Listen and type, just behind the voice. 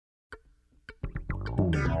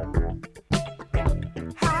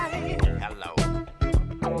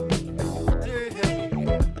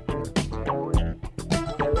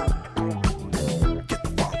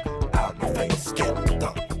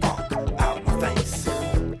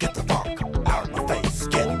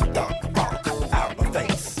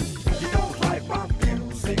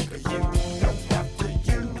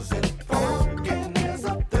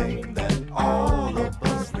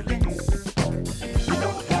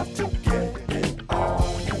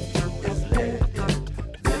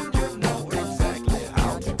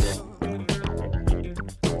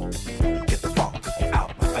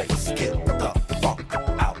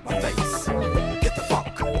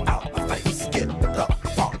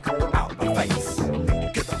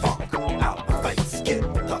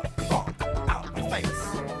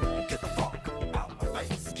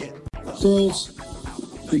Girls,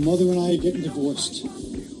 your mother and I are getting divorced.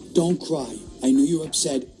 Don't cry. I know you're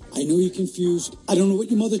upset. I know you're confused. I don't know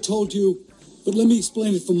what your mother told you, but let me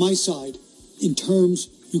explain it from my side in terms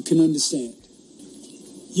you can understand.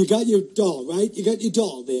 You got your doll, right? You got your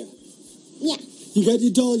doll there. Yeah. You got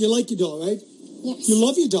your doll. You like your doll, right? Yes. You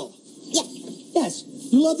love your doll. Yeah. Yes,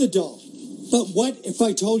 you love the doll. But what if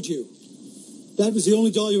I told you that was the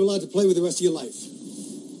only doll you were allowed to play with the rest of your life?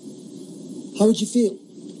 How would you feel?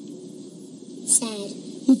 Sad.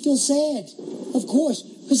 You'd feel sad, of course,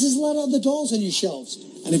 because there's a lot of other dolls on your shelves.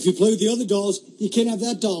 And if you play with the other dolls, you can't have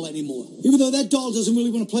that doll anymore. Even though that doll doesn't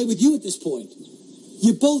really want to play with you at this point.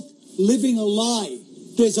 You're both living a lie.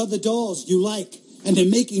 There's other dolls you like, and they're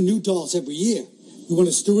making new dolls every year. You want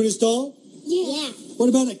a stewardess doll? Yeah. What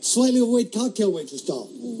about a slightly overweight cocktail waitress doll?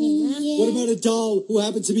 Yeah. What about a doll who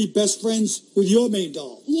happens to be best friends with your main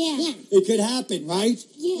doll? Yeah. It could happen, right?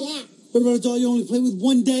 Yeah. What about a doll you only play with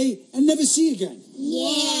one day and never see again?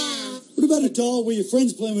 Yeah. What about a doll where your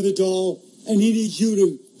friend's playing with a doll and he needs you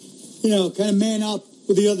to, kind of man up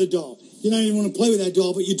with the other doll? You don't even want to play with that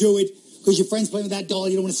doll, but you do it because your friend's playing with that doll.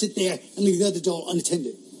 You don't want to sit there and leave the other doll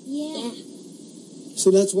unattended. Yeah.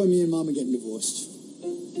 So that's why me and Mom are getting divorced.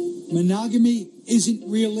 Monogamy isn't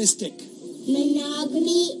realistic.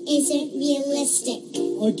 Monogamy isn't realistic.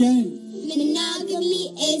 Again.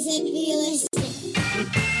 Monogamy isn't realistic.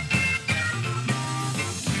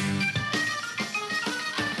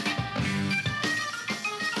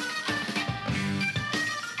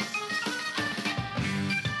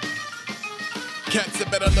 Cats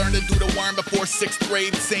that better learn to do the worm before 6th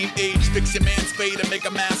grade. Same age, fix your man's fade and make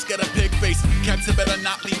a mask out of pig face. Cats that better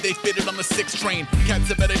not leave, they fitted on the 6th train. Cats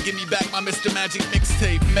that better give me back my Mr. Magic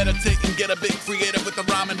mixtape. Meditate and get a bit creative with the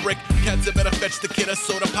rhyming brick. Cats that better fetch the kid a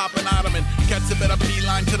soda pop and ottoman. Cats that better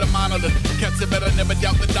beeline to the monolith. Cats that better never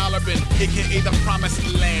doubt the dollar bin, aka the promised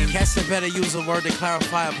land. Cats that better use a word to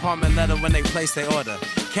clarify apartment letter when they place their order.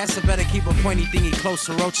 Cats that better keep a pointy thingy close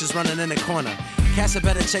to roaches running in the corner. Cats that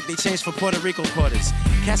better check they change for Puerto Rico quarters.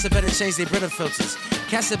 Cats that better change their Brita filters.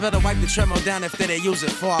 Cats that better wipe the tremor down if they use it,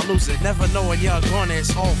 before I lose it. Never know when you're gone,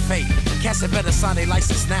 it's all fake. Cats that better sign their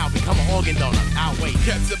license now, become an organ donor. I'll wait.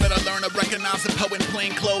 Cats that better learn to recognize a poet in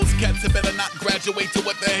plain clothes. Cats that better not graduate to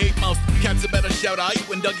what they hate most. Cats that better shout out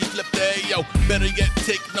when Dougie flip the Ayo. Better yet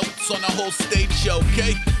take notes on the whole stage show,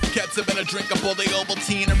 okay? Cats that better drink up all the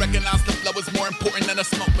Ovaltine and recognize the flow is more important than a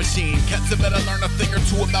smoke machine. Cats that better learn a thing or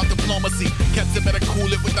two about diplomacy. Cats that better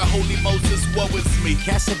cool it with the holy Moses, woe is me.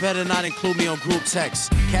 Cats that better not include me on group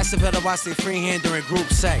text. Cats that better watch their free hand during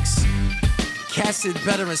group sex. Cats that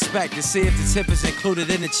better inspect to see if the tip is included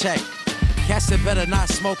in the check. Cats that better not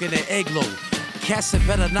smoke in their igloo. Cats that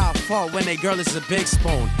better not fart when their girl is a big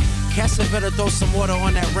spoon. Cats that better throw some water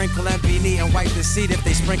on that wrinkle and be neat and wipe the seat if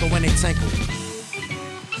they sprinkle when they tinkle.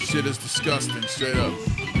 Shit is disgusting, straight up.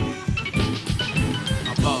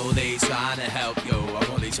 I'm only trying to help you.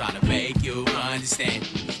 I'm only trying to make you understand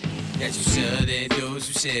that you shouldn't do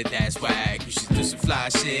some shit that's whack. You should do some fly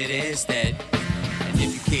shit instead. And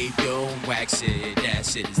if you keep doing whack shit, that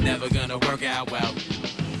shit is never gonna work out well.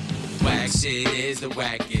 Whack shit is the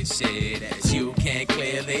wackest shit, as you can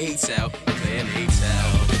clearly tell, clearly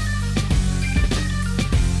tell.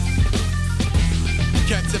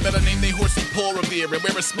 Cats that better name they horsey Paul Revere and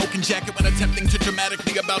wear a smoking jacket when attempting to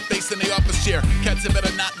dramatically about face in the office chair. Cats that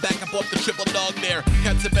better not back up off the triple dog there.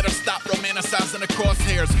 Cats that better stop romanticizing the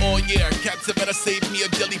crosshairs. Oh yeah, cats that better save me a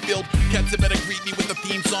jelly field. Cats that better greet me with a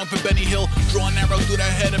theme song for Benny Hill. Draw an arrow through the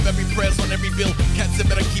head of every press on every bill. Cats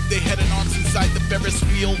that better keep their head and arms inside the Ferris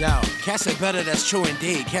wheel. Yo, cats that better, that's true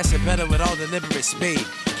indeed. Cats that better with all deliberate speed.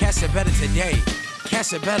 Cats that better today.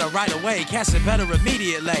 Cats that better right away. Cats that better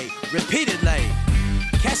immediately, repeatedly.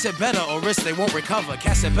 Cats that better or risk they won't recover.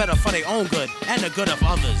 Cats that better for their own good and the good of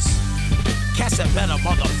others. Cats that better,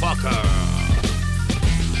 motherfucker.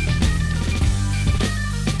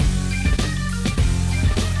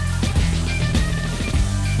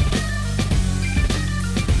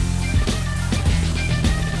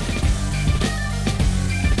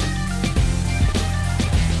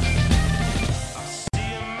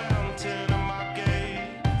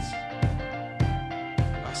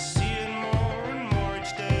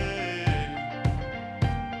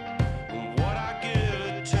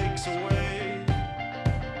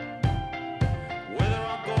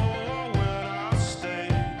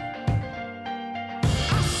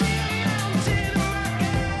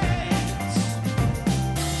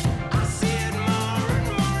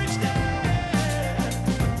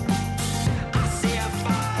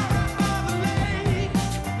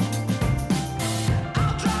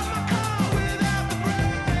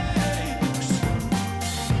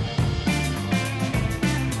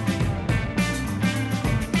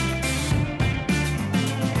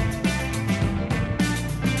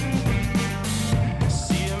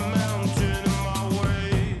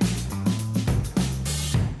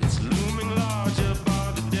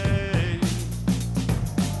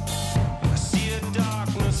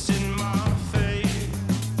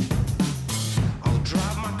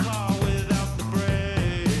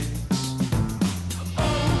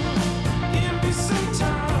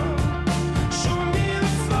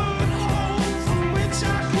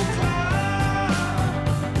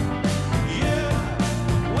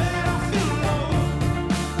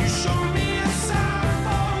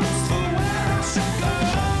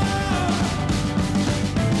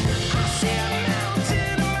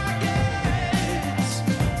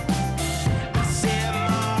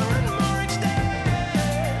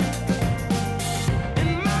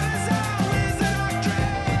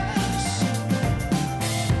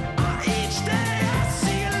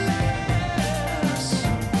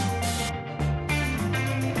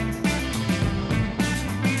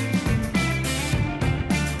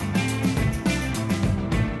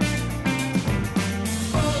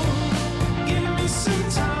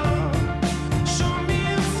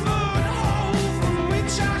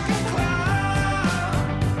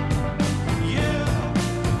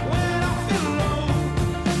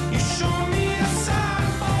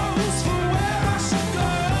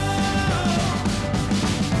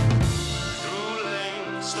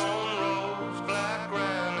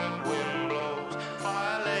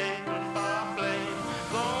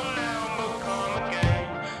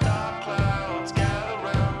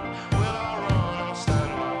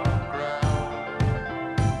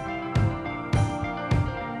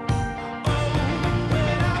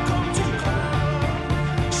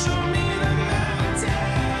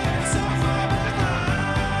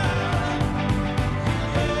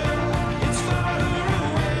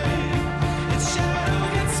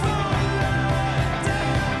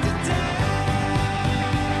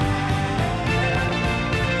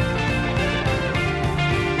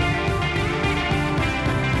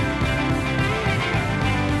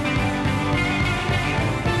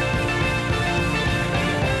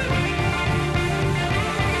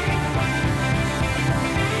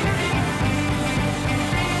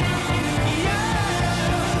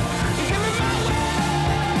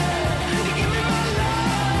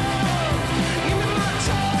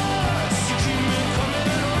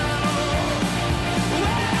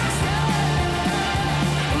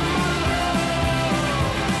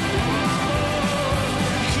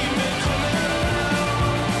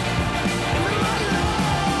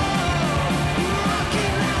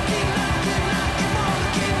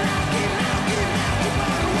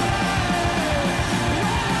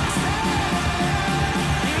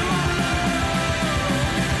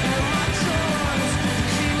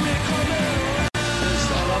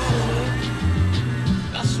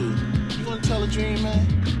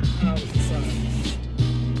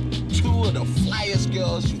 of the flyest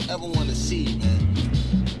girls you ever want to see, man.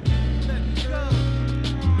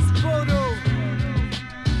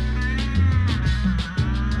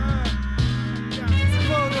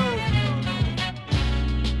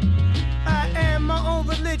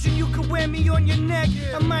 You can wear me on your neck.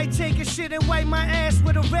 I might take a shit and wipe my ass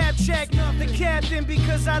with a rap check. The captain,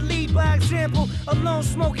 because I lead by example. Alone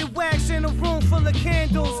smoking wax in a room full of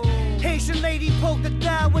candles. Haitian lady poked the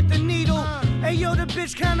thigh with the needle. Hey yo, the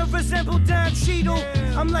bitch kinda resemble Don Cheadle.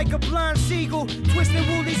 I'm like a blind seagull, twisting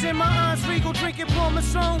woolies in my aunt's regal, drinking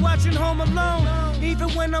Parmesan, watching Home Alone. Even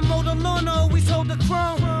when I'm mowed alone, I always hold the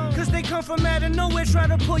chrome. Cause they come from out of nowhere, try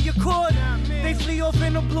to pull your cord. They flee off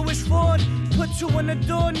in a bluish Ford. Put two in the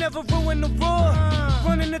door, never ruin the roar.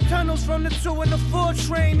 Running the tunnels from the 2 and the 4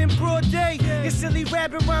 train in broad day. Your silly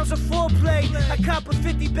rabbit rounds of foreplay. I cop a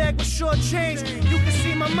 50 bag with short change. You can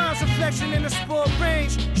see my mom's reflection in the sport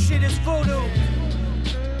range. Shit is voodoo.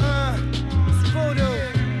 It's voodoo.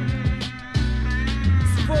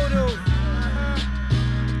 It's voodoo.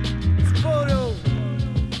 It's voodoo.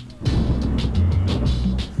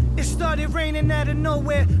 It started raining out of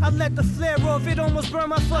nowhere. I let the flare off, it almost burned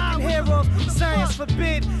my fucking hair off. Science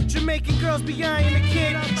forbid, Jamaican girls be eyeing the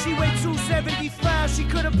kid. She weighed 275, she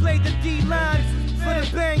could've played the D-line. For the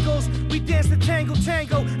Bengals, we dance the tango.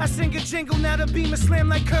 I sing a jingle, now the beam is slam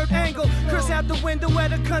like Kurt Angle. Curse out the window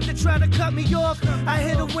at a cunt that try to cut me off. I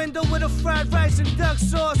hit a window with a fried rice and duck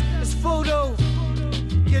sauce. It's voodoo,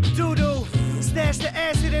 you doo-doo. Stash the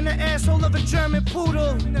acid in the asshole of a German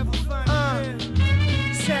poodle.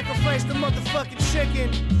 Sacrifice the motherfucking chicken.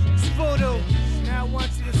 It's voodoo. Now I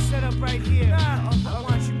want you to set up right here. I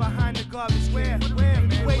want you behind the garbage can.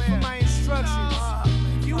 Wait for my instructions.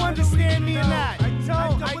 You understand me or not? I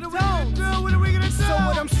don't. What are we gonna do? So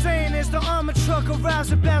what I'm saying is the armor truck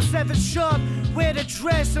arrives about 7 sharp. Wear the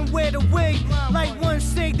dress and wear the wig. Light one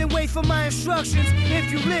cig, then wait for my instructions.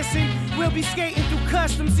 If you listen, we'll be skating through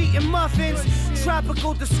customs, eating muffins.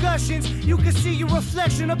 Tropical discussions. You can see your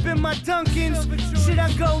reflection up in my Dunkins. Shit,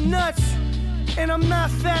 I go nuts. And I'm not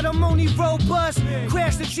fat, I'm only robust.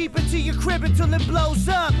 Crash the Jeep into your crib until it blows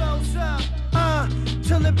up.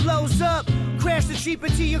 Till it blows up. Crash the Jeep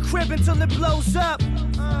into your crib until it blows up.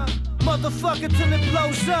 Motherfucker, till it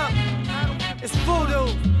blows up. It's voodoo.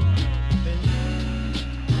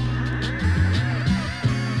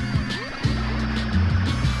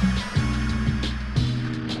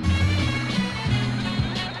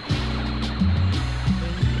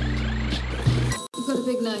 We've got a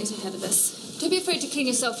big night ahead of us. Don't be afraid to clean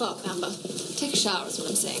yourself up, Amber. Take a shower is what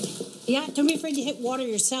I'm saying. Yeah, don't be afraid to hit water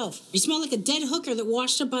yourself. You smell like a dead hooker that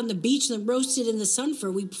washed up on the beach and then roasted in the sun for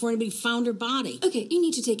a week before anybody found her body. Okay, you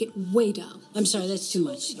need to take it way down. I'm sorry, that's too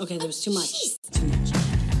much. Okay, that was too much. Jeez. Too much.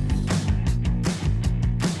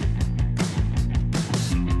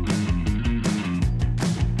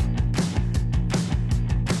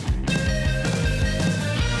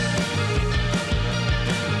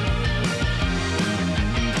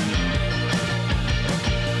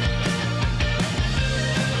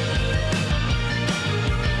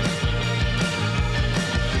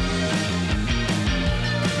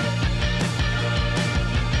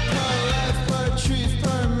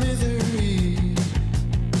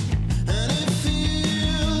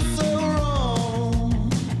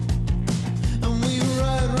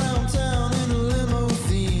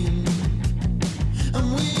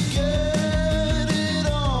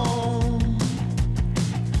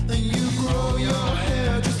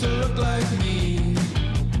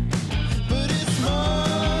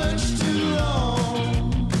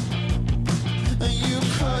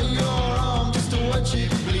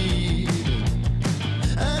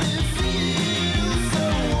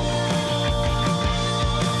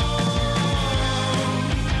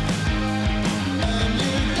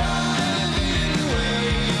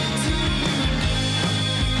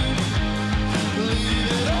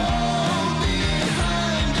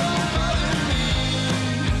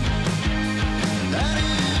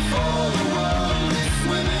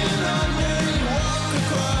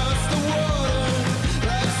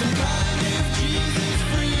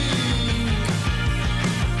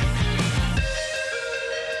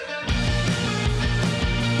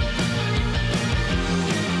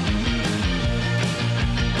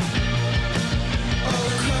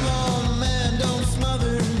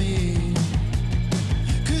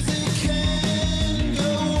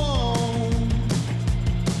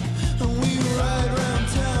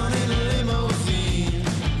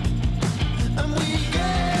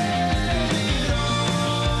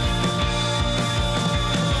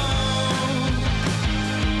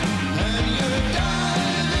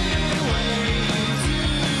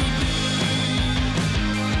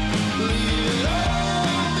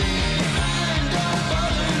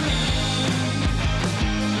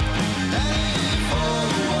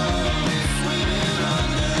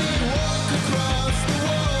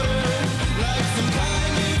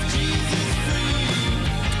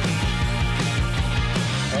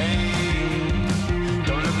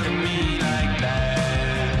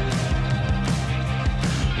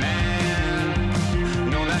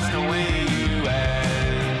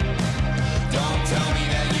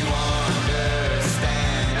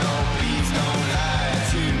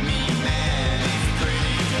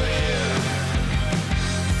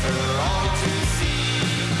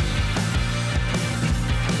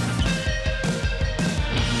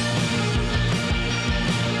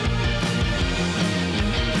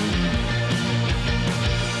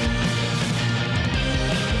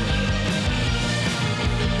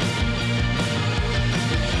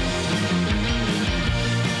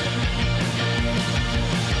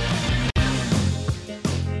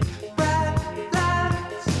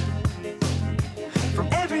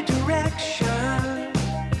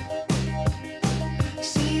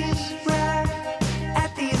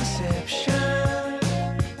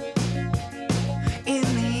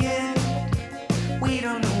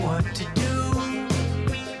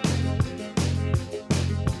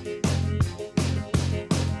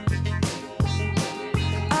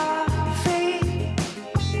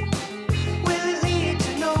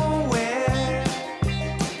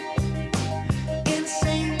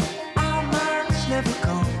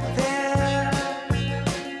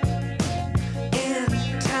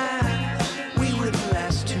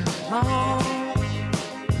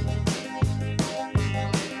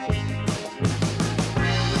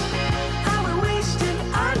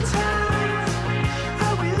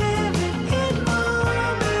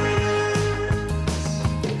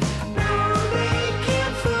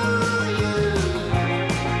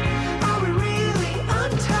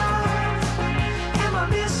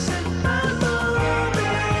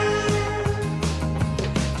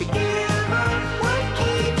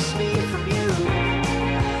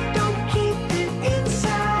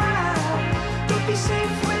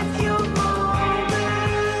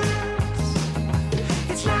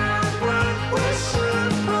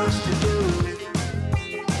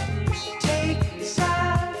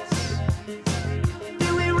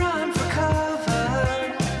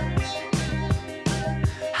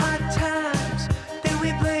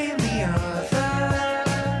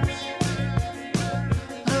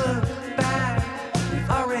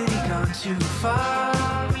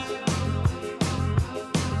 far.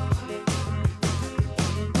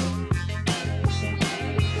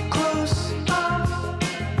 Close up,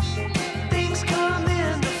 things come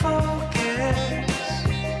into focus.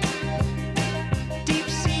 Deep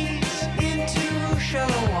seas into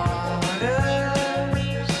shallow waters.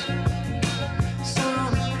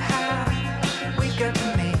 Somehow we've got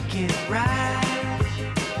to make it right.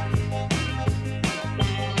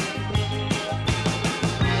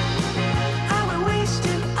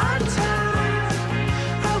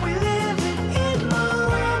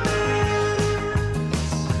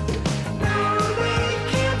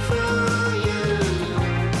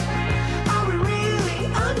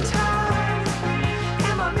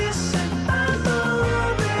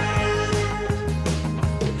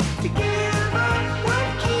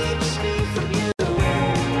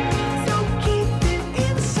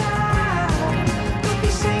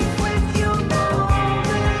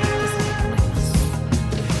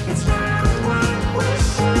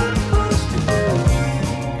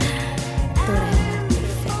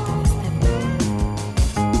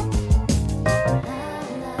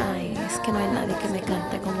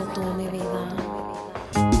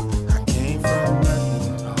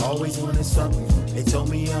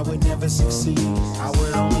 Succeed. I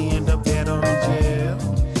would only end up dead or in jail.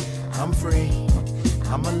 I'm free,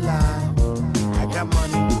 I'm alive, I got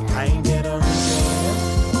money, I ain't dead or in jail.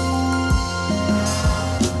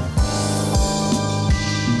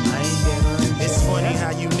 I ain't dead or in jail. It's funny how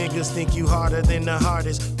you niggas think you harder than the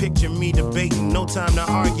hardest. Picture me debating, no time to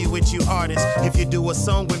argue with you artists. If you do a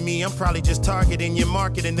song with me, I'm probably just targeting your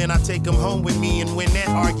market, and then I take them home with me and win that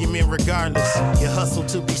argument regardless. You hustle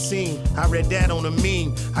to be seen, I read that on a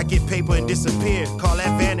meme. I get paper and disappear, call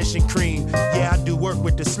that vanishing cream. Yeah, I do work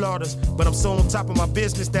with the slaughters, but I'm so on top of my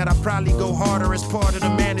business that I probably go harder as part of the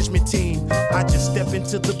management team. I just step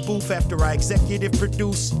into the booth after I executive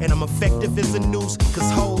produce, and I'm effective as a noose, cause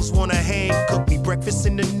hoes wanna hang, cook me breakfast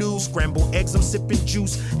in the news, scrambled eggs, I'm sipping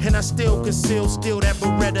juice, and I still conceal, still that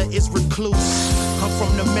Beretta is recluse. I'm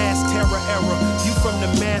from the mass terror era, you from the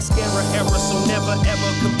mascara era, so never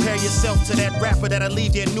ever compare yourself to that rapper that'll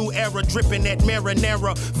leave your new era dripping that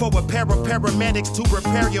marinara for a pair of paramedics to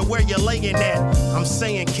repair you where you're laying at. I'm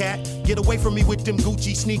saying, cat, get away from me with them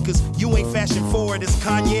Gucci sneakers. You ain't fashion forward as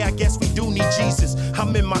Kanye, I guess we do need Jesus.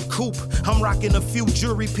 I'm in my coupe, I'm rocking a few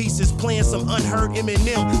jewelry pieces, playing some unheard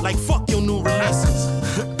Eminem like fuck your new releases.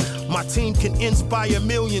 My team can inspire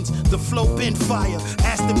millions, the flow been fire.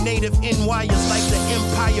 Ask them native NYers like the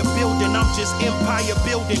empire building. I'm just empire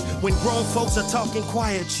building when grown folks are talking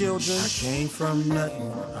quiet, children. I came from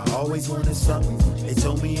nothing, I always wanted something. They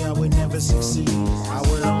told me I would never succeed, I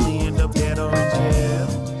would only end up dead or in jail.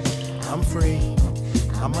 I'm free,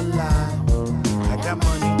 I'm alive, I got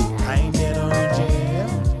money, I ain't dead or in jail.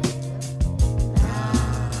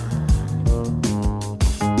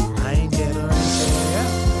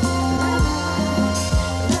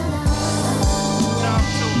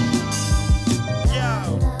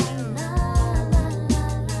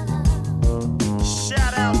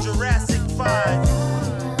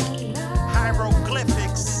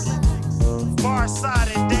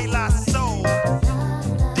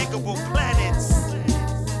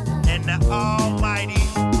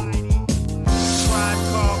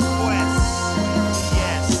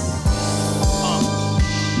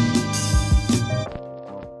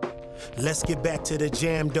 Let's get back to the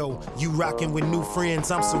jam though. You rockin' with new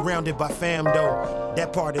friends, I'm surrounded by fam though.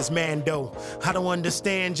 That part is Mando. I don't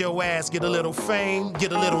understand your ass. Get a little fame,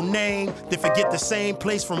 get a little name, then forget the same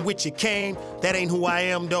place from which you came. That ain't who I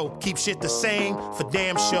am though. Keep shit the same for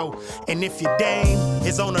damn show. And if your dame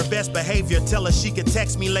is on her best behavior, tell her she can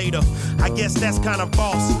text me later. I guess that's kinda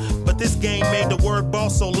boss. But this game made the word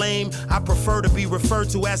boss so lame, I prefer to be referred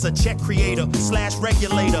to as a check creator, slash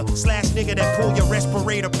regulator, slash nigga that pull your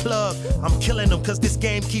respirator plug. I'm killing them cause this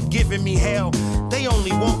game keep giving me hell. They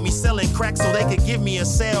only want me selling crack so they could give me a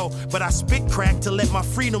sale. But I spit crack to let my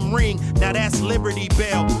freedom ring, now that's Liberty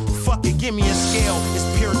Bell. Fuck it, give me a scale,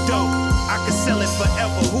 it's pure dope. I could sell it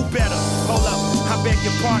forever, who better? Hold up, I beg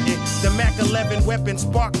your pardon. The Mac 11 weapon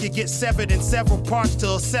spark, you get severed in several parts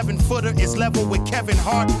till a 7-footer is level with Kevin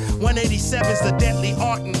Hart. 187's the deadly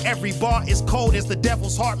art, and every bar is cold as the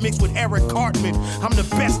devil's heart mixed with Eric Cartman. I'm the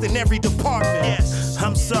best in every department. Yes,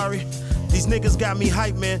 I'm sorry. These niggas got me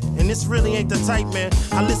hype, man, and this really ain't the type, man.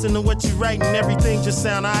 I listen to what you write and everything just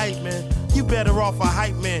sound aight, man. You better off a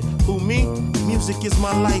hype man. Who, me? Music is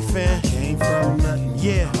my life, man. I came from nothing,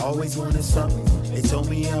 yeah. I always wanted something. They told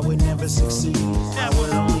me I would never succeed. I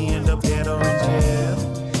would only end up dead or in jail.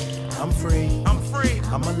 I'm free,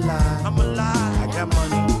 I'm alive, I got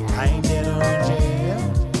money, I ain't dead or in jail.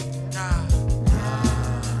 Nah.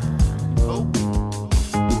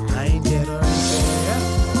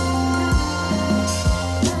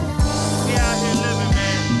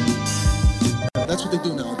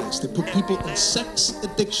 people in sex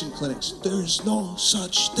addiction clinics. There's no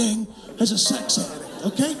such thing as a sex addict,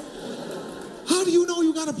 okay? How do you know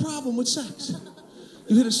you got a problem with sex?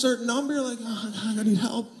 You hit a certain number, you're like, oh, I need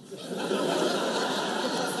help.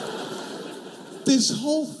 This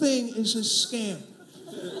whole thing is a scam.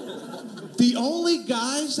 The only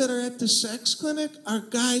guys that are at the sex clinic are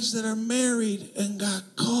guys that are married and got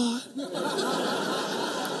caught.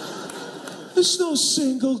 There's no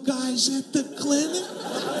single guys at the clinic.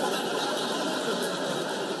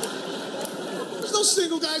 There's no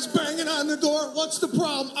single guys banging on the door. What's the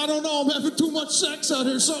problem? I don't know. I'm having too much sex out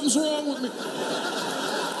here. Something's wrong with me.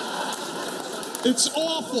 It's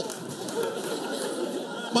awful.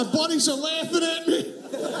 My buddies are laughing at me.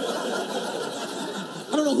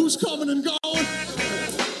 I don't know who's coming and going.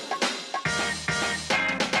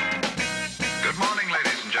 Good morning,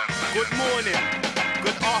 ladies and gentlemen. Good morning,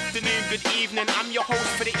 good afternoon, good evening. I'm your host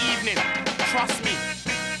for the evening. Trust me,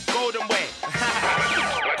 Golden Way.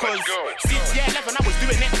 Cause since year 11 I was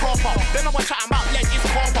doing it proper. Then I was chatting about legs, it's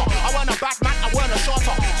proper. I weren't a bad man, I weren't a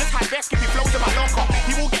shorter. Just had best skippy flows in my locker.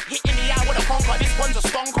 He will get hit in the eye with a conker. This one's a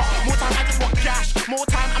stonker. More time I just want cash. More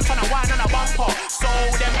time I'm trying to whine on a bumper. So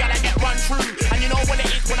them gala get run through. And you know what it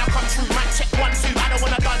is when I come through. Man, check 1, 2, I don't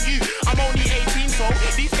wanna done you. I'm only 18, so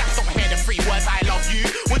these guys don't hear the 3 words I love you.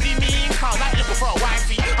 What do you mean? Can't like looking for a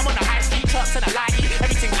wifey. I'm on the high street, trucks and a lighty.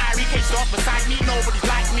 Everything Irie caged off beside me. Nobody's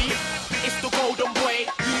like me. It's the Golden Boy.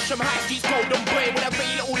 Lewisham High Street's Golden Boy. With a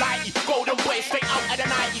very little lighty. Golden Boy, straight out of the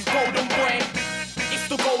 90s. Golden Boy. It's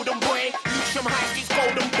the Golden Boy. Lewisham High Street's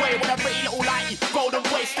Golden Boy. With a very little lighty. Golden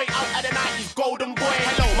Boy, straight out of the 90s. Golden Boy.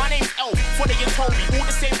 Hello, my name's Elf. Funny you told me. All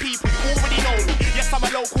the same people, you already know me. Yes, I'm a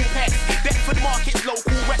local pest. Deptford Market's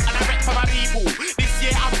local rep, and I rep for my people. This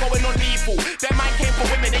year I'm going on lethal. Them man came for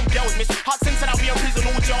women and girls. Miss Hudson said I'll be in prison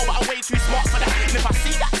or jail, but I'm way too smart for that. And if I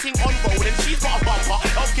see that thing on road and she's got a bumper,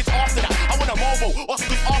 Elf kids after that. I want a mobile,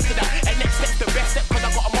 Oscars after that. And next step's the best step, cause I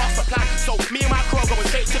got a master plan. So me and my crew are going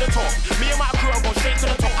straight to the top. Me and my crew are going straight to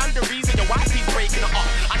the top. I'm the reason your wifey's breaking it up.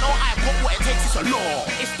 I know I've got what it takes, it's a law.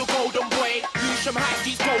 It's the Golden Boy. Lewisham High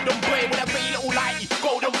Street's Golden Boy. With a very little lighty.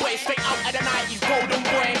 Golden Boy, straight out of the 90s. Golden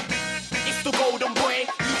Boy. It's the Golden Boy.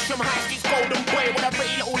 Lewisham High Street's Golden Boy. With a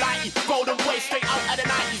very little lighty. Golden Boy, straight out of the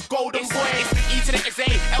 90s. Golden Boy. It's E to the S A,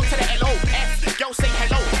 L to the L O F. Girls say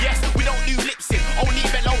hello. Yes, we don't do lip sync, only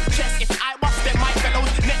below chest. If I bust them, my fellows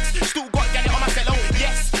next. Still got get it on my cello.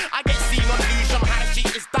 Yes, I get seen on Lewisham High Street.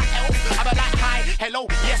 Is that Elf? I'm a like hi, hello.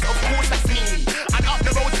 Yes, of course that's me. And up the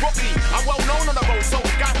road's broccoli. I'm well known on the road, so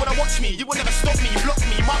guys wanna watch me. You will never stop me, block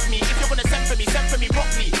me, mug me. If you're gonna send for me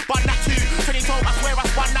properly. Bun that too. 20 told I swear I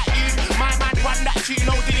spun that you. My man run that too.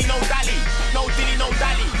 No dilly, no dally. No dilly, no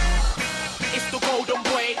dally. It's the Golden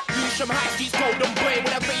Boy. Lewisham High Street's Golden Boy.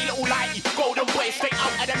 With a very little lighty. Golden Boy, straight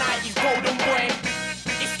out of the 90s. Golden Boy.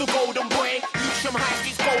 It's the Golden Boy. Lewisham High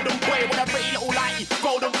Street's Golden Boy. With a very little lighty.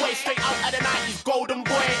 Golden Boy, straight out of the 90s. Golden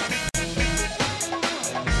Boy.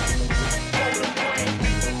 Golden Boy.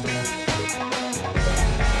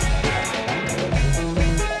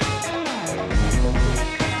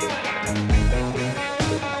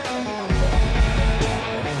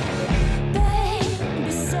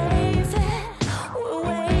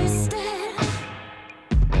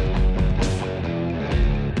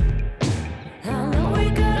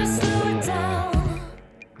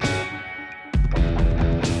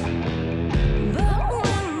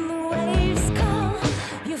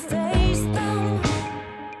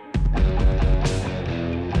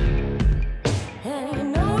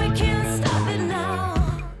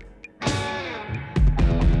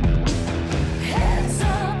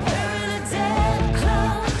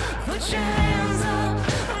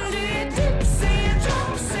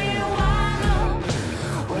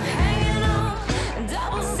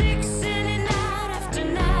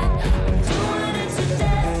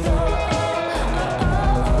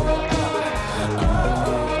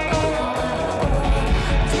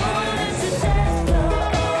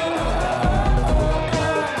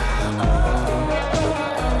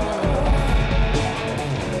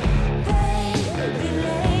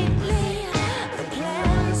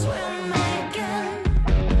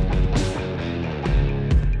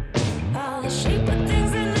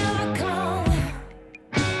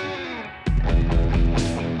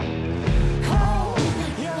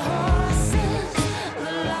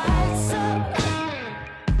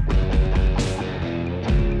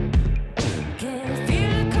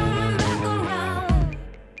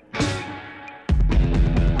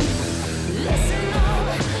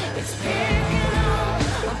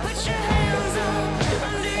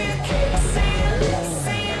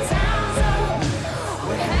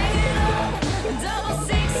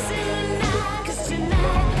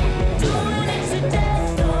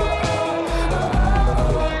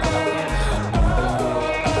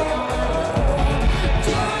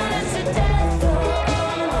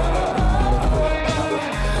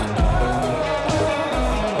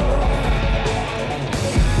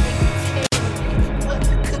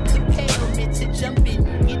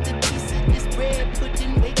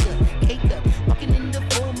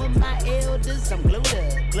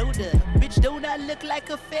 look like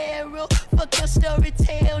a pharaoh. Fuck your story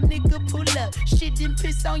tale, nigga, pull up. Shit didn't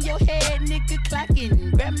piss on your head, nigga,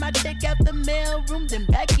 clocking. Grab my check out the mail room, then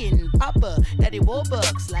back in. Papa, daddy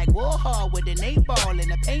Warbucks, like Warhol with an 8-ball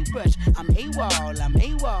and a paintbrush. I'm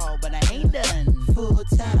AWOL, but I ain't done.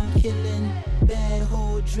 Full-time killing, bad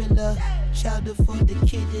hole driller. Chowder for the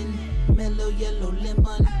kitten, mellow yellow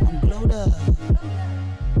lemon. I'm glowed up.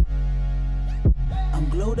 I'm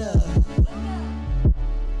glowed up.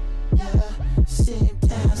 Yeah, same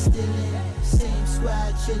time stealing, same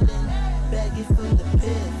squad chilling, baggy full of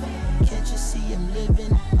piff. Can't you see I'm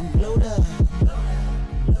living? I'm glowed up.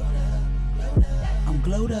 I'm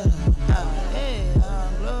glowed up. Hey,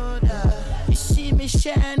 I'm glowed up. You see me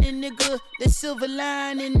shining, nigga. The silver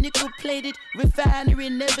lining, nickel plated refinery,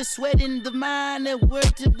 never sweating the minor.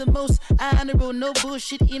 Word to the most honorable, no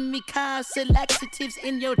bullshit in me. Constant laxatives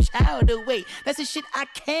in your child away. That's the shit I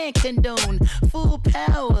can't condone. Full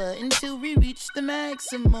power until we reach the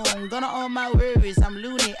maximum. Gonna all my worries, I'm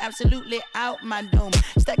loony, absolutely out my dome.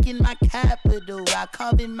 Stuck in my capital, I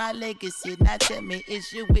carve in my legacy. Now tell me,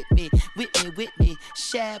 is you with me,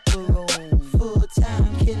 chaperone?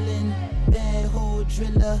 Full-time killing, bad hole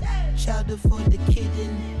driller. Chowder for the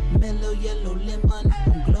kitten, mellow yellow lemon.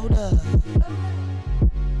 I'm glowed up.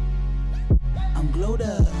 I'm glowed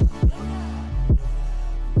up.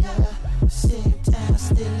 Yeah, same time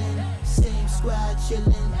stealing, same squad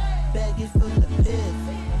chilling, baggy full of piff.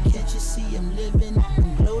 Can't you see I'm living?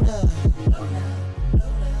 I'm glowed up.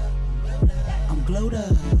 I'm glowed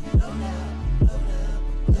up.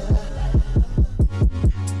 Yeah.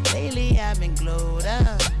 Lately I've been glowed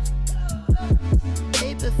up.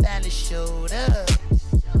 Paper finally showed up.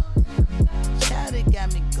 Chowder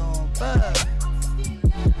got me going bug.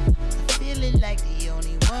 Feeling like the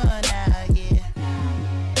only one out here.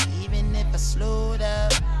 Even if I slowed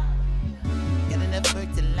up, got enough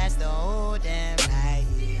work to last the whole damn night.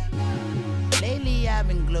 Lately I've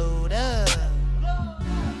been glowed up.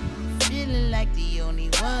 Feeling like the only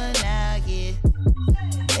one out here.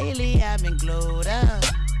 Lately I've been glowed up.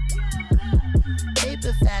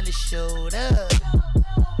 Paper finally showed up.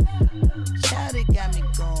 Chowder got me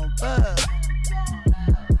going bug.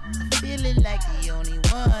 Feeling like the only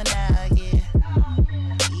one out here.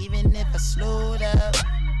 Even if I slowed up,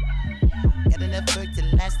 got enough work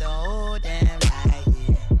to last the whole damn night.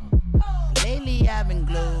 Yeah. Lately I've been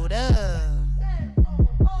glowed up.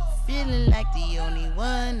 Feeling like the only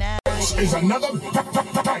one out here. This is another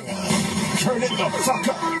banger. Turn it the fuck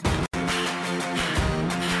up.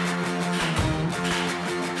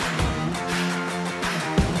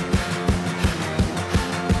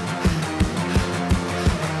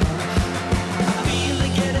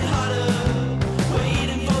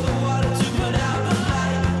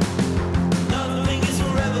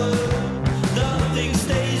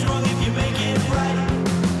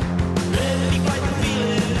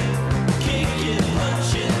 Kicking,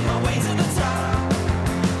 punching my way to the top.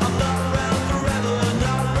 I'm not around forever,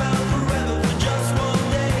 not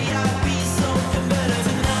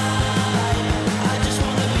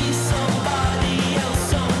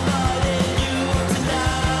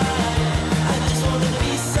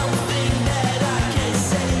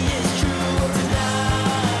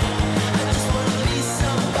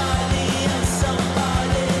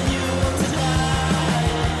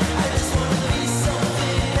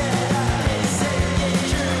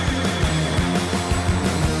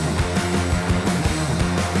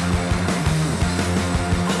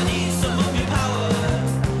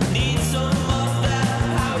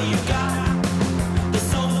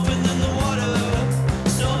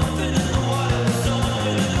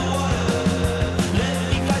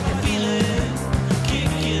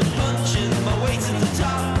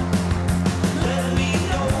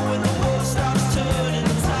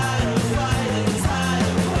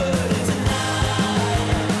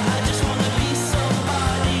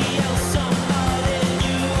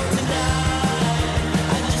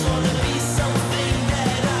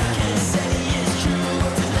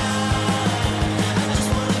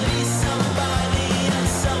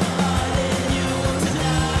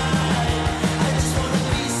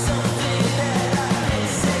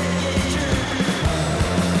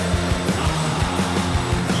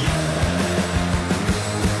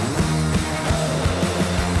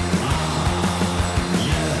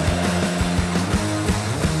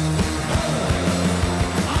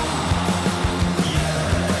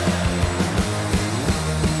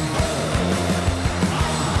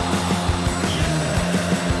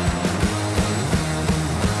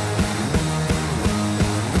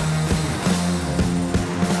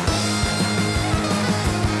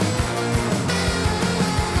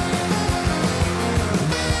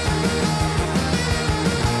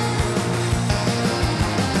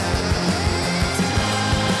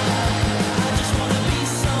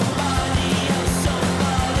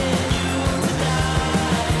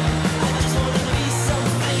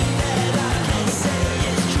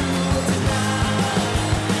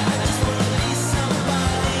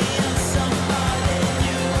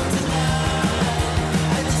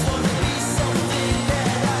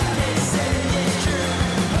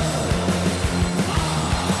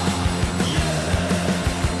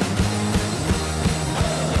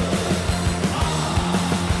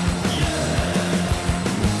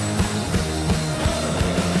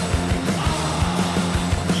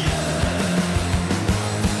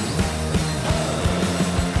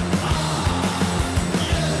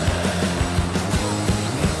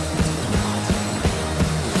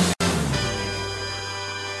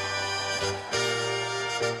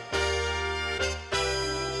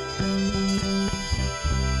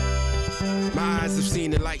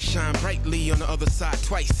seen the light shine brightly on the other side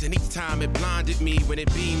twice, and each time it blinded me. When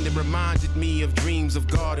it beamed, it reminded me of dreams of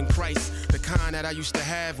God and Christ, the kind that I used to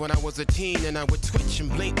have when I was a teen. And I would twitch and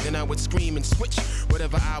blink, and I would scream and switch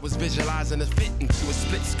whatever I was visualizing to fit into a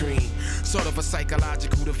split screen, sort of a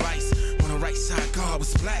psychological device. On the right side, God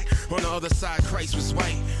was black. On the other side, Christ was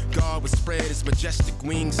white. God would spread his majestic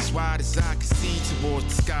wings as wide as I could see towards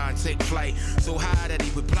the sky and take flight, so high that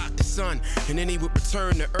he would block the sun, and then he would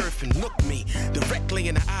return to earth and look me directly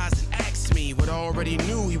in the eyes and ask me what I already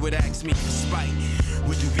knew he would ask me despite.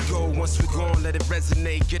 Where do we go once we're gone? Let it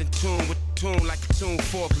resonate, get in tune with the tune like a tune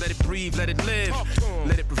fork. Let it breathe, let it live,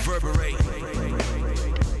 let it reverberate.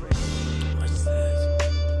 What's this?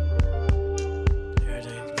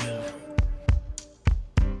 Everything's beautiful.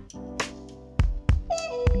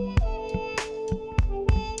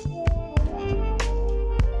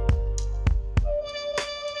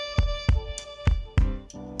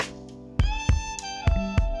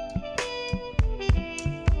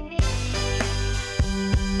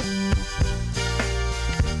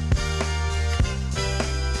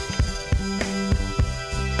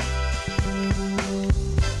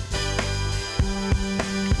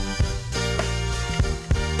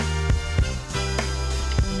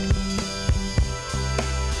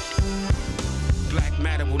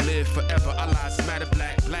 Forever, our lives matter.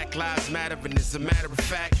 Black lives matter, and as a matter of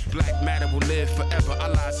fact, black matter will live forever.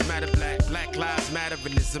 Our lives matter. Black lives matter,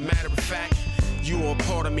 and as a matter of fact, you are a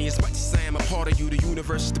part of me as much as I am a part of you. The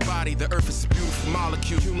universe is the body, the earth is a beautiful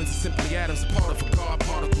molecule. Humans are simply atoms, a part of a God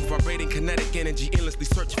particle, vibrating kinetic energy, endlessly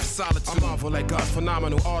searching for solitude. I marvel at God's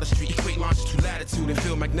phenomenal artistry, equate longitude, latitude, and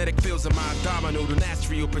feel magnetic fields of my abdominal, the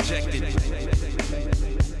astral projected.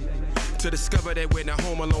 To discover that we're not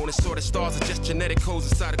home alone, and saw that stars are just genetic codes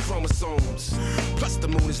inside the chromosomes. Plus the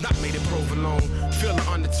moon is not made of provolone. Feel the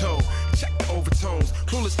undertow, check the overtones.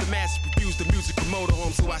 Clueless the mass refused the musical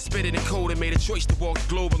motorhome, so I spit it in code and made a choice to walk the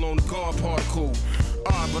globe alone. The God particle,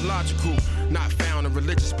 odd but logical, not found in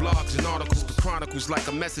religious blogs and articles, but chronicles like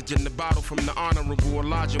a message in the bottle from the honorable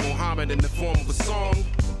Elijah Muhammad in the form of a song.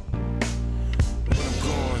 When I'm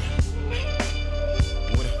gone.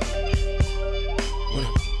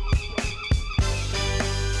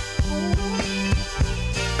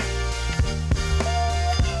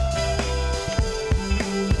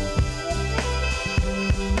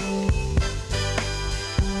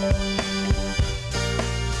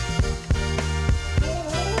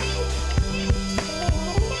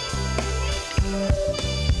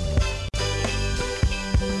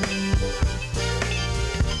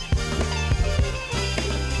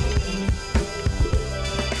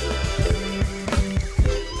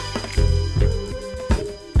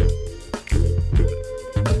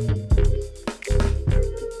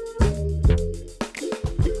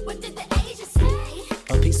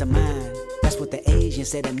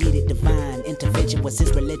 Said I needed divine intervention was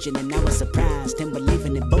his religion, and I was surprised. Him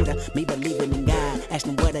believing in Buddha, me believing in God. Asked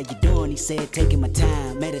him what are you doing, he said taking my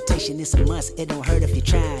time. Meditation is a must, it don't hurt if you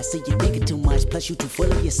try. See you thinking too much, plus you too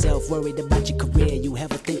full of yourself. Worried about your career, you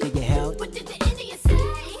ever think of your health? What did the Indian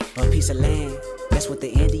say? A piece of land. That's what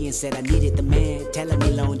the Indian said, I needed the man. Telling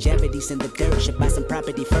me longevity's in the dirt. Should buy some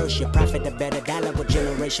property first, you profit a better dollar with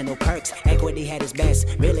generational perks. Equity had its best,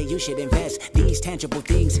 really you should invest. These tangible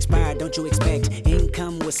things expire, don't you expect?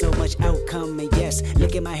 Income with so much outcome, and yes,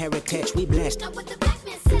 look at my heritage, we blessed. Know what the black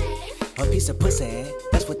man say? A piece of pussy,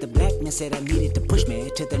 that's what the black man said. I needed to push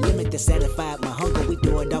me to the limit that satisfied my hunger. We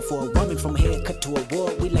do it all for a woman, from haircut to a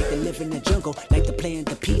war. We like to live in the jungle, like to play in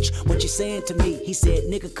the peach. What you saying to me? He said,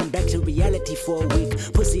 nigga, come back to reality for a week.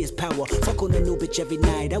 Pussy is power, fuck on a new bitch every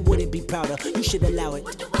night. I wouldn't be prouder, you should allow it.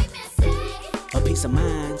 What the white man say? A piece of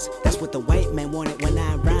minds, that's what the white man wanted when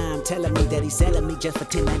I rhyme. Telling me that he's selling me just for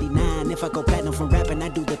 $10.99. If I go platinum from rapping, I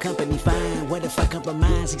do the company fine. What if I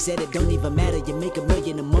compromise? He said it don't even matter. You make $1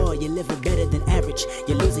 million or more, you're living better than average.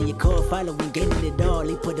 You're losing your core, following, gaining it all.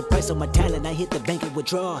 He put a price on my talent, I hit the bank and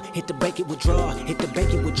withdraw. Hit the bank and withdraw, hit the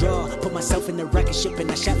bank and withdraw. Put myself in the rocket ship and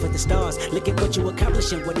I shot for the stars. Look at what you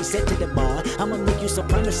accomplishing, what he said to the bar. I'ma make you some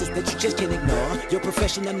promises that you just can't ignore. Your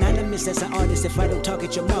profession anonymous as an artist. If I don't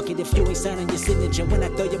target your market, if you ain't signing your signature, when I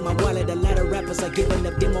throw you my wallet, a lot of rappers are giving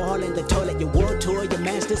up demo hall in the toilet. Your world tour, your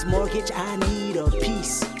master's mortgage, I need a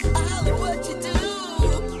piece. I holler what you do,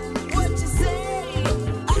 what you say.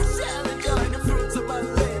 I shall enjoy the fruits of my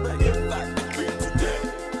labor if I can free today.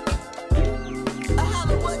 I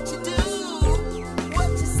holler what you do,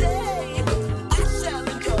 what you say. I shall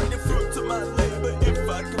enjoy the fruits of my labor if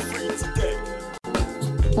I can free today.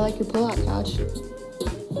 I like your pull-out couch.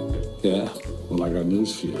 Yeah, well, I got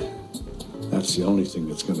news for you. That's the only thing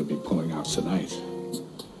that's going to be pulling out tonight.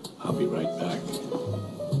 I'll be right back.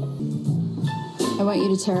 I want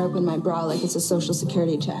you to tear open my bra like it's a social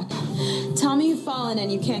security check. Tell me you've fallen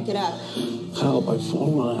and you can't get up. Help, I've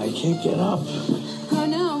fallen. I can't get up. Oh,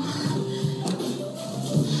 no.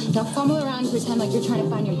 Now fumble around and pretend like you're trying to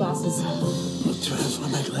find your glasses. I'm trying to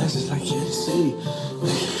find my glasses. I can't see.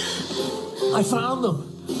 I found them.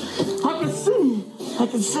 I can see. I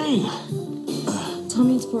can see. Tell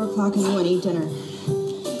me it's 4 o'clock and you want to eat dinner.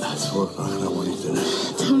 It's 4 o'clock and I want to eat dinner.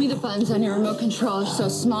 Tell me the buttons on your remote control are so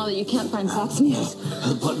small that you can't find Fox News.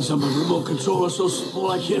 The buttons on my remote control are so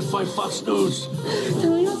small I can't find Fox News.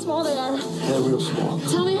 Tell me how small they are. They're real small.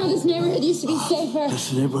 Tell me how this neighborhood used to be safer.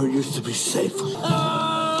 This neighborhood used to be safe.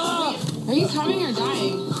 Are you coming or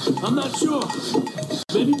dying? I'm not sure.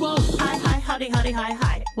 Baby boss. Hi, howdy,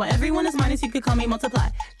 hi. Well, everyone is minus, you could call me multiply.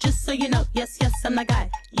 Just so you know, yes, I'm that guy.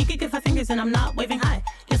 You could give 5 fingers and I'm not waving high.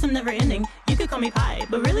 Guess I'm never ending, you could call me pie.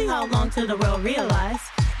 But really, how long till the world realize?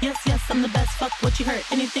 Yes, I'm the best, fuck what you heard.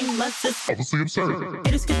 Anything less is obviously absurd.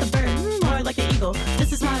 Haters get the bird, more like an eagle.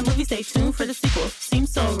 This is my movie, stay tuned for the sequel.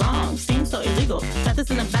 Seems so wrong, seems so illegal. Got this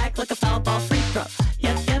in the back like a foul ball free throw.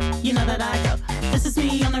 Yep, you know that I go. This is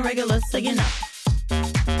me on the regular, so you know.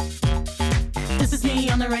 This is me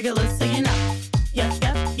on the regular, so you know.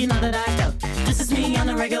 Yep, you know that I go. This is me on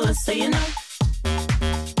the regular, so you know.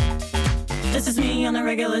 This is me on the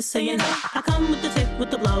regular, so you know. I come with the tip,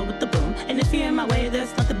 with the blow, with the boom. And if you're in my way,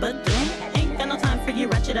 there's nothing but doom. Ain't got no time for you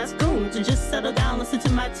ratchet ass goons. And just settle down, listen to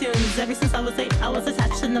my tunes. Ever since I was 8, I was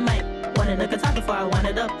attached to the mic. Wanted a guitar before I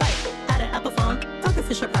wanted a bike. Had an Apple phone, talking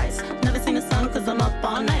Fisher Price. Never sing a song cause I'm up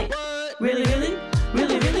all night. Really?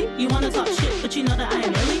 You wanna talk shit, but you know that I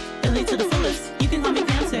am illy to the fullest. You can call me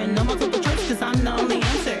cancer, no multiple choice, cause I'm the only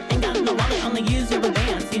answer. Ain't got no wallet, only use rubber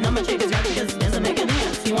bands. You know my chick is rap because dance and make a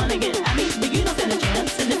dance. You wanna get at me, but you don't stand a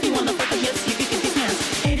chance. And if you wanna fuck up, yes, you can kick these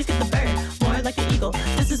hands. Haters get the bird, more like an eagle.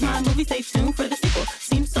 This is my movie, stay tuned for the sequel.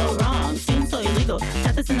 Seems so wrong, seems so illegal.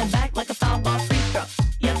 Got this in the back like a foul ball free throw.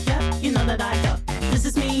 Yep, you know that I go. This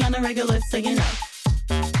is me on the regular, so you know.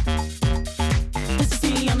 This is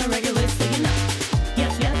me on the regular, so you know.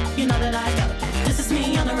 Yep, you know that I go. This is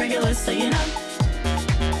me on the regular, so you know.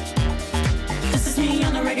 This is me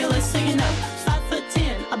on the regular, so you know.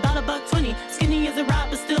 5'10", about $120. Skinny as a rock,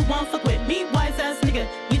 but still won't fuck with me. Wise ass nigga,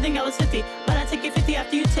 you think I was 50, but I take you 50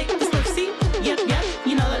 after you take this look. See? Yep,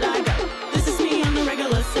 you know that I go. This is me on the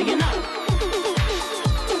regular, so you know.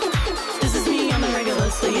 This is me on the regular,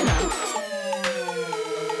 so you know.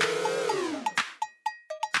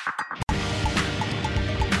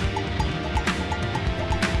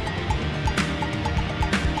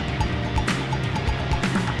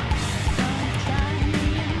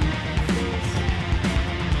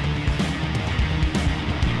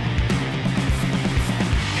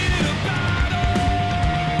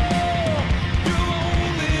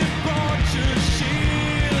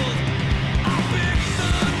 Shield. I picked the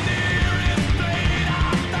nearest blade I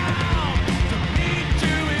found.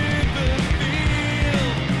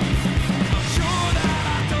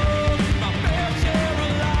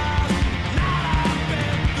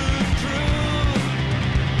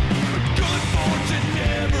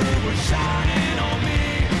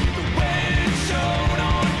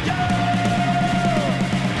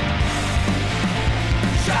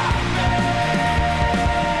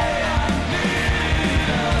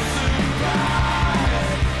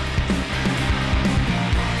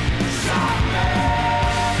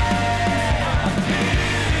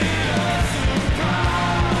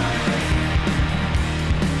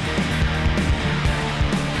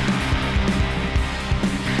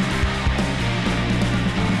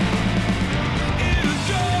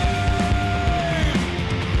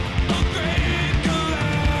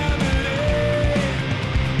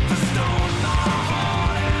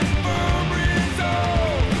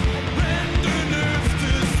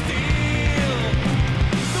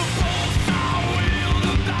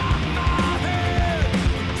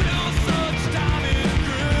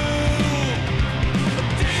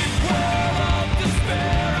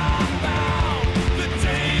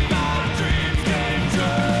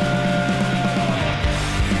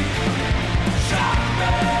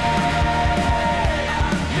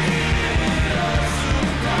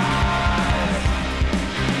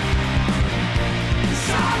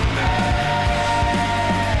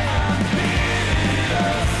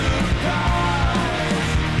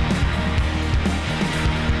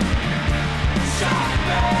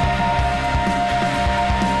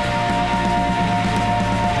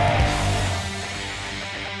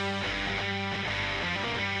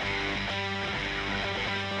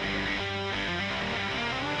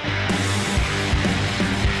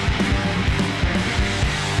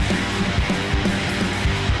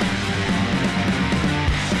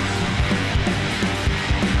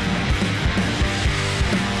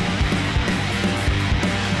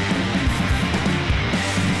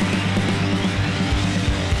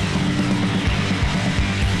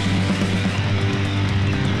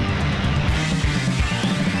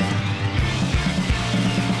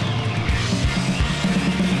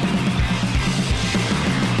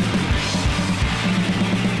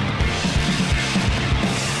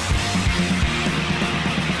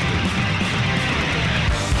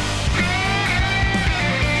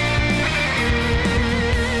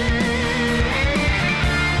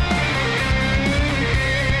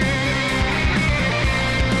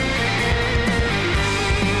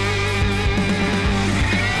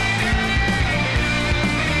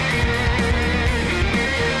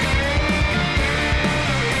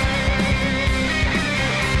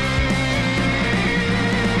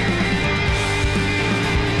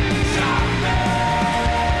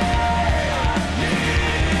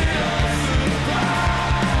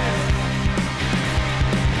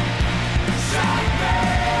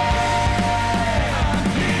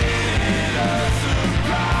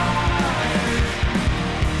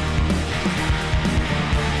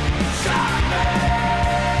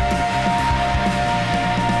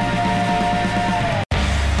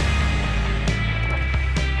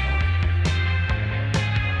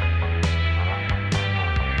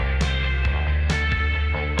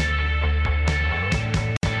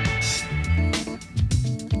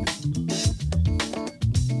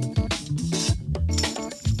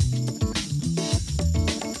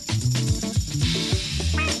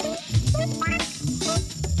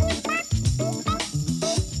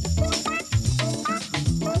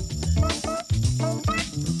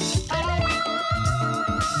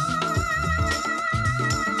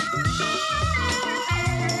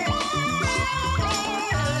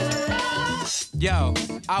 Yo,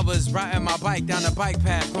 I was riding my bike down the bike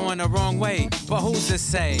path, going the wrong way. But who's to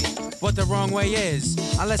say what the wrong way is?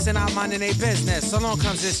 Unless they're not minding their business. Along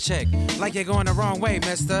comes this chick, like you're going the wrong way,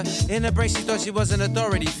 mister. In the break, she thought she was an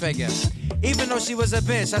authority figure. Even though she was a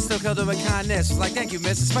bitch, I still killed her with kindness. Was like, thank you,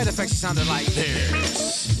 miss. Despite the fact she sounded like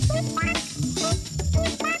this.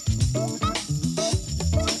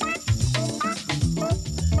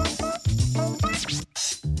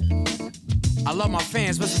 I love my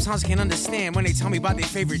fans, but sometimes I can't understand when they tell me about their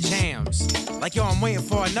favorite jams. Like, yo, I'm waiting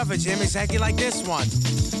for another jam exactly like this one.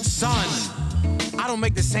 Son, I don't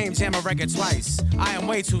make the same jam a record twice. I am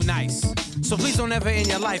way too nice. So please don't ever in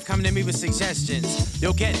your life come to me with suggestions.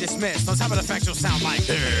 You'll get dismissed. On top of the fact you'll sound like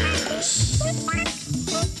this.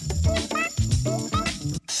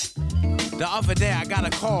 The other day I got a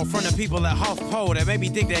call from the people at HuffPo that made me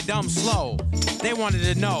think they're dumb slow. They wanted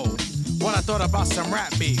to know what I thought about some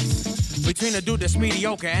rap beef between a dude that's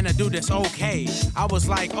mediocre and a dude that's okay. I was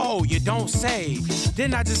like, oh, you don't say.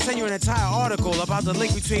 Didn't I just send you an entire article about the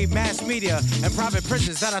link between mass media and private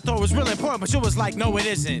prisons that I thought was really important, but you was like, no, it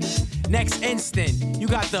isn't. Next instant, you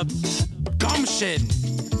got the gumption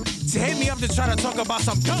to hit me up to try to talk about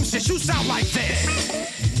some dumb shit. You sound like this.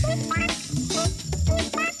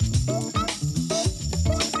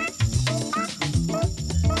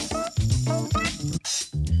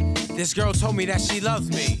 This girl told me that she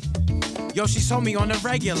loved me. Yo, she told me on the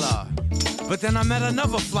regular. But then I met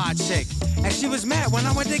another fly chick, and she was mad when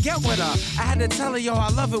I went to get with her. I had to tell her, yo, I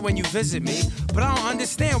love it when you visit me, but I don't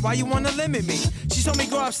understand why you want to limit me. She told me,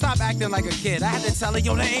 grow up, stop acting like a kid. I had to tell her,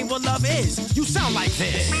 yo, that ain't what love is. You sound like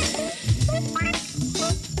this.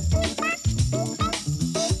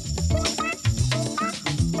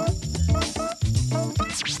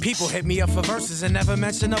 People hit me up for verses and never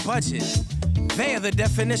mention a budget. They are the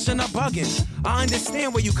definition of bugging. I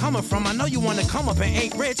understand where you coming from. I know you want to come up and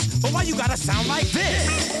ain't rich, but why you gotta sound like this?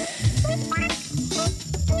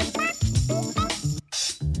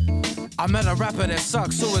 I met a rapper that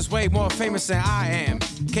sucks who is way more famous than I am.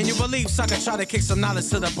 Can you believe sucker tried to kick some knowledge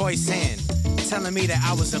to the boy's hand? Telling me that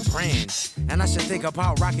I was a brand, and I should think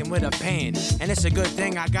about rocking with a band. And it's a good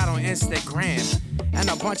thing I got on Instagram and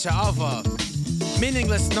a bunch of other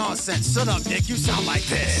meaningless nonsense. Shut up, Dick, you sound like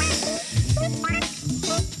this.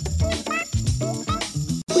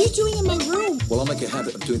 What are you doing in my room? Well, I make a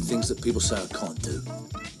habit of doing things that people say I can't do.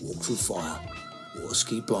 Walk through fire, water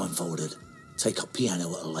ski blindfolded, take up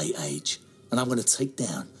piano at a late age, and I'm going to take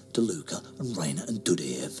down DeLuca and Rainer and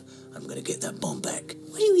Dudiev. I'm going to get that bomb back.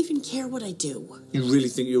 Why do you even care what I do? You really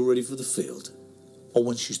think you're ready for the field? I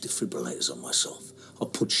once used defibrillators on myself. I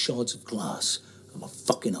put shards of glass in my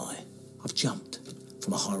fucking eye. I've jumped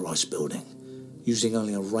from a high-rise building using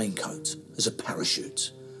only a raincoat as a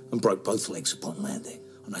parachute and broke both legs upon landing.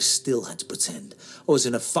 And I still had to pretend I was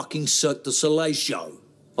in a fucking Cirque du Soleil show.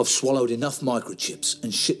 I've swallowed enough microchips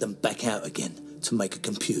and shit them back out again to make a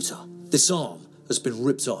computer. This arm has been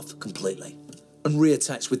ripped off completely and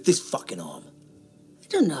reattached with this fucking arm. I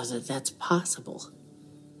don't know that that's possible.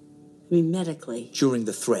 I mean, medically. During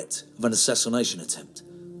the threat of an assassination attempt,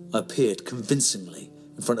 I appeared convincingly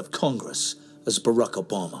in front of Congress as Barack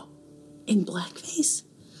Obama. In blackface?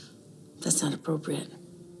 That's not appropriate.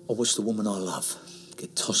 I watched the woman I love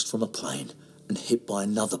get tossed from a plane and hit by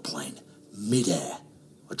another plane mid-air.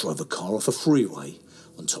 I drove a car off a freeway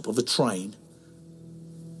on top of a train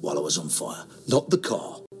while I was on fire. Not the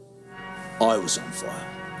car. I was on fire.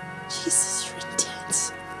 Jesus, you're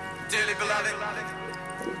intense. Dearly beloved,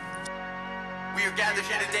 we are gathered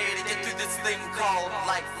here today to get through this thing called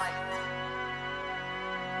life.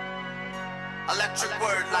 Electric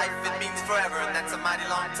word, life, it means forever, and that's a mighty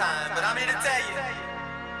long time. But I'm here to tell you,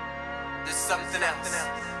 there's something else.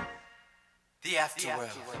 The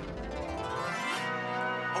afterworld.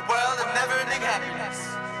 A world of never-ending happiness.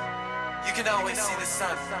 You can always see the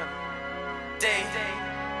sun, day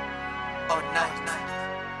or night.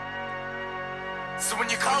 So when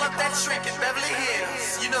you call up that shrink in Beverly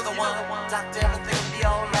Hills, you know the one. Doctor, everything will be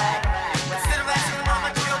alright. Instead of asking how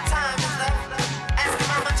much of your time is left, ask him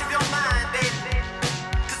how much of your mind, baby.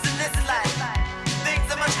 'Cause in this life, things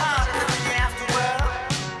are much harder than in the afterworld.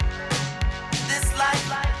 This life,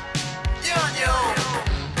 you're on your own.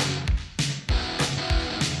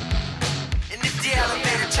 And if the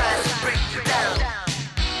elevator tries to break you down,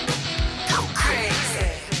 go crazy,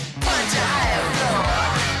 punch a higher floor.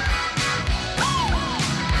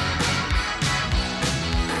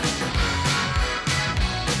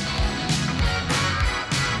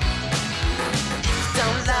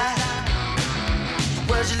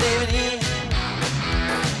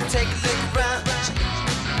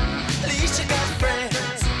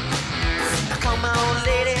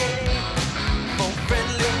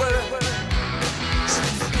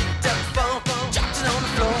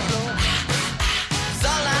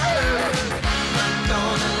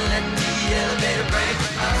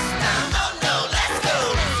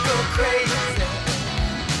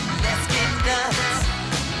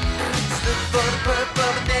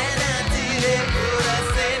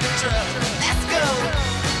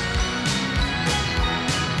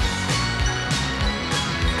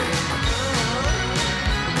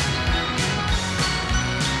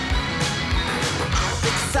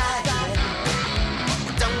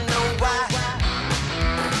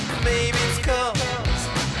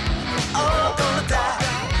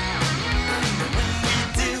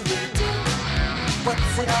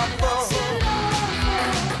 What's it all for?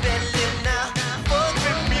 Belly now, for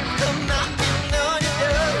the people knocking on your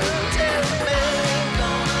door. Tell me,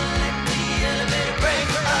 gonna let the elevator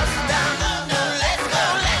break us down. No, let's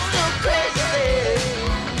go crazy.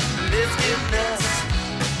 Let's get nuts.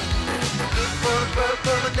 Look for a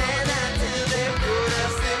purple banana till they put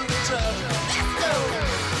us in trouble. Let's go.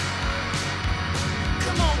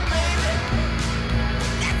 Come on, baby.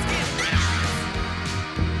 Let's get nuts.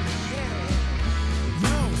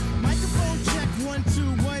 Yo, microphone check 1, 2.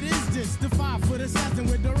 What is this? The 5-foot assassin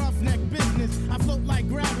with the roughneck business. I float like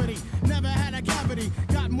gravity. Never had a cavity.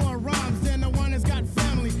 Got more rhymes than the one that's got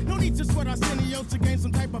family. No need to sweat Arsenio to gain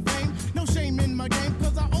some type of fame. No shame in my game,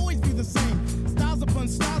 cause I always be the same. Styles upon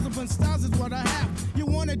styles is what I have. You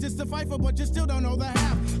wanted just to fight for, but you still don't know the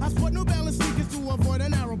half. I sport New Balance sneakers to avoid a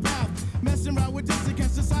narrow path. Messing around with this to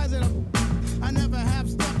catch the size of the. I never half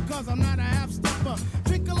step, cause I'm not a half stepper.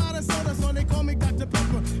 Drink a lot of soda, so they call me Dr.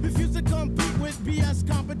 Pepper. Refuse to compete with BS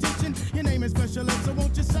competition. Your name is Special Ed, so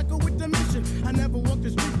won't you suckle with the mission? I never walk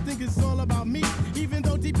the street, think it's all about me. Even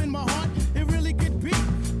though deep in my heart, it really could be.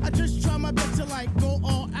 I just try my best to like go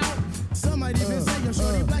all out. Some might even say you're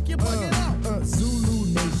shorty black, you're bugging out. Zulu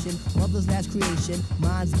Nation, mother's last creation.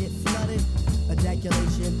 Minds get flooded,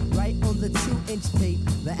 ejaculation. Right on the 2-inch tape.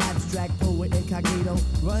 The abstract poet incognito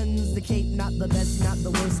runs the cape, not the best, not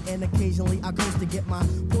the worst. And occasionally I curse to get my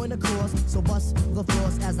point across. So bust the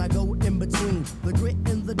floors as I go in between the grit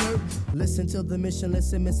and the dirt. Listen to the mission,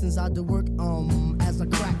 listen, missions I do work. As I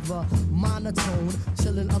crack the monotone,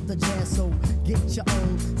 chillin' up the jazz, so get your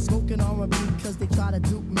own. Smoking R&B cause they try to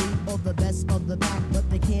dupe me or the best of the back, but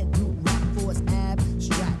they can't do rap for it's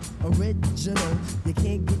abstract, original. You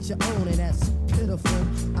can't get your own, and that's pitiful.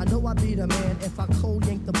 I know I be the man if I cold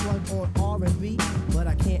yank the plug on R&B, but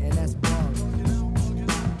I can't, and that's bug.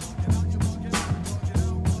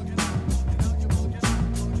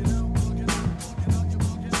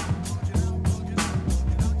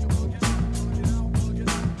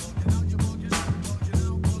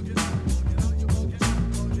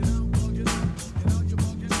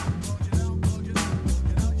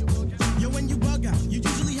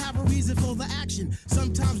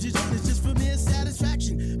 Sometimes you don't, it's just for mere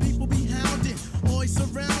satisfaction. People be hounding, always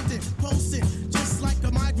surrounded, posting, just like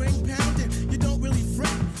a migraine pounding. You don't really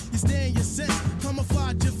fret, you stay in your sense,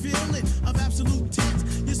 camouflage your feeling of absolute tense.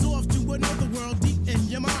 You're so off to another world deep in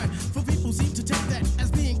your mind. For people seem to take that as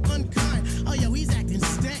being unkind. Oh yo, he's acting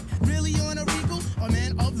stank, really on a regal? A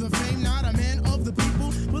man of the fame, not a man of the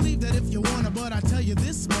people. Believe that if you wanna, but I tell you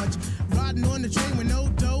this much, riding on the train with no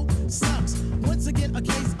dough sucks. Once again, a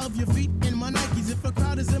case of your feet in my Nikes. If a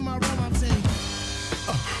crowd is in my realm, I'm saying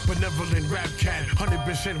benevolent rap cat,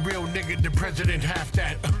 100% real nigga, the president half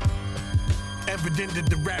that. Evident that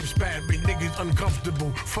the rap spat, make niggas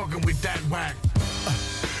uncomfortable, fucking with that whack.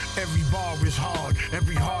 Every bar is hard,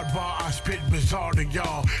 every hard bar I spit bizarre to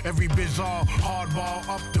y'all. Every bizarre hard bar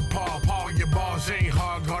up to par. Paul, your bars ain't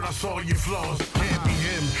hard, God, I saw your flaws. Can't be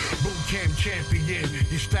him, boot camp champion.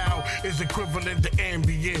 Your style is equivalent to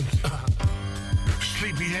ambient.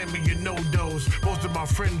 Sleepy hand me your no-dos. Most of my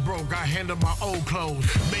friends broke, I handle my old clothes.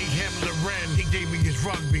 Mayhem Loren, he gave me his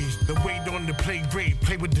rugbies. The weight on the play great,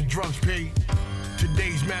 play with the drugs paid.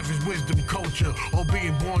 Today's math is wisdom, culture, or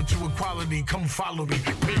being born to equality. Come follow me.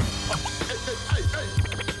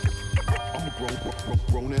 I'm a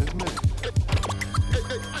grown ass man.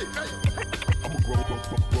 I'm a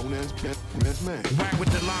grown ass man. Whack with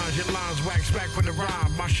the lines, your lines wax back for the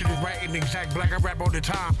rhyme. My shit is right in exact black, I rap all the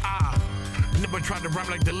time. Never tried to rhyme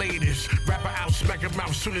like the latest. Rapper out, smack him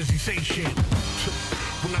out soon as he say shit.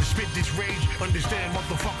 When I spit this rage, understand,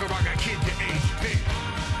 motherfucker, I got kid your age. Hey.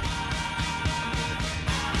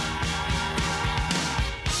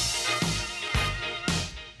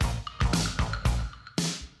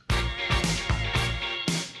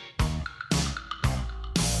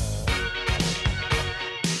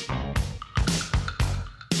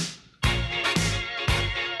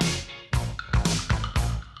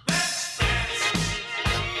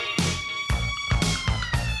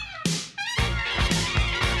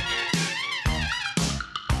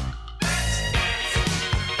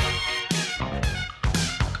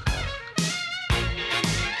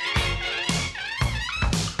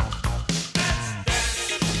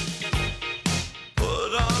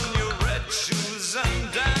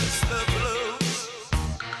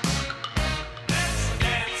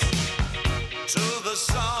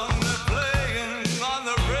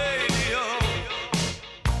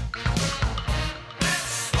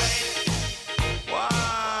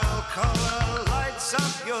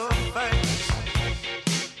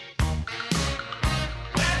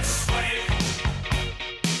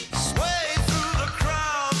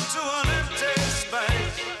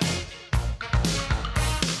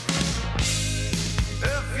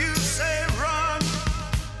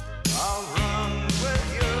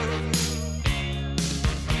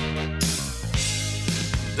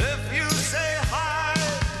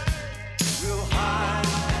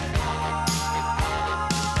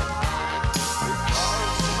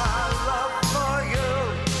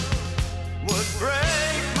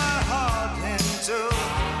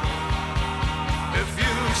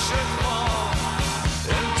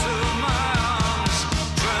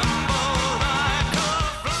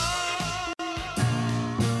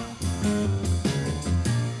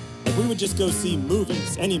 just go see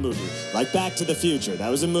movies, any movie, like Back to the Future. That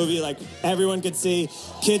was a movie like everyone could see,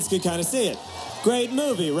 kids could kind of see it. Great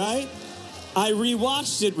movie, right? I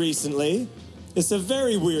rewatched it recently. It's a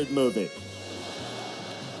very weird movie.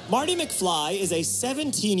 Marty McFly is a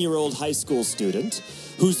 17-year-old high school student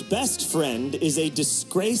whose best friend is a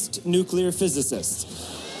disgraced nuclear physicist.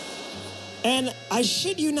 And I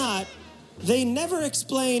shit you not, they never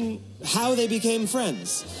explain how they became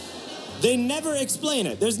friends. They never explain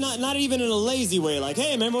it. There's not even in a lazy way, like,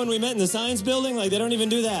 hey, remember when we met in the science building? Like, they don't even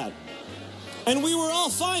do that. And we were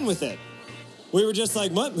all fine with it. We were just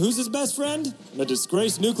like, what? Who's his best friend? A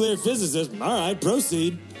disgraced nuclear physicist. All right,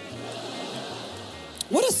 proceed.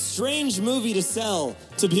 What a strange movie to sell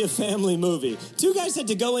to be a family movie. Two guys had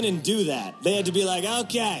to go in and do that. They had to be like,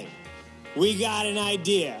 okay, we got an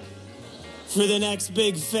idea for the next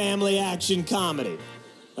big family action comedy.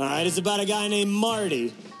 All right, it's about a guy named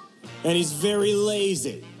Marty, and he's very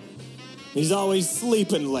lazy. He's always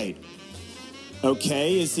sleeping late.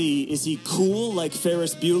 Okay, is he cool like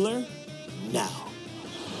Ferris Bueller? No.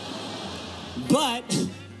 But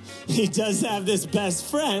he does have this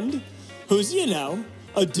best friend who's, you know,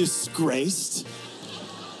 a disgraced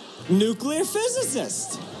nuclear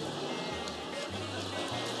physicist.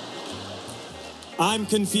 I'm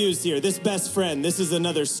confused here. This best friend, this is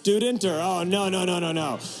another student or, oh, no.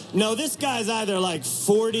 No, this guy's either like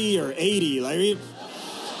 40 or 80. Like,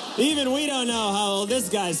 even we don't know how old this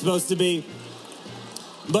guy's supposed to be.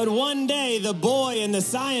 But one day, the boy and the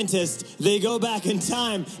scientist, they go back in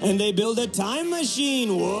time and they build a time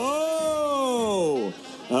machine. Whoa!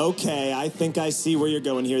 Okay, I think I see where you're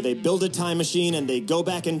going here. They build a time machine and they go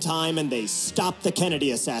back in time and they stop the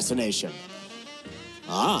Kennedy assassination.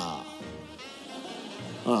 Ah.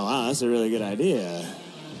 Oh, wow, that's a really good idea.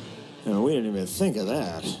 Oh, we didn't even think of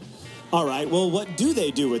that. All right, well, what do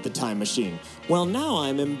they do with the time machine? Well, now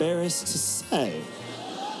I'm embarrassed to say.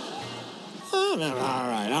 All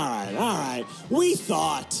right. We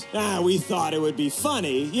thought it would be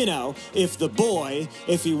funny, you know, if the boy,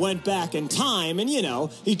 if he went back in time and, you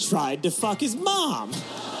know, he tried to fuck his mom.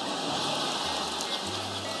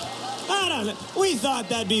 I don't know. We thought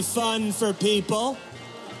that'd be fun for people.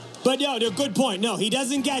 But, good point. No, he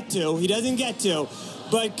doesn't get to.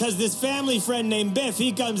 But because this family friend named Biff,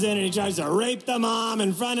 he comes in and he tries to rape the mom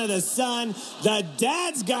in front of the son. The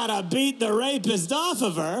dad's got to beat the rapist off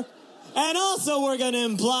of her. And also, we're going to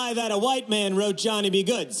imply that a white man wrote Johnny Be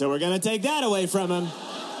Good, so we're going to take that away from him.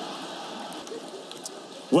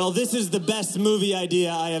 Well, this is the best movie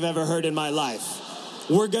idea I have ever heard in my life.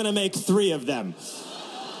 We're going to make 3 of them.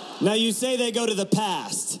 Now, you say they go to the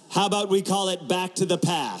past. How about we call it Back to the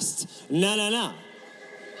Past? No.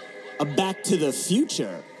 A Back to the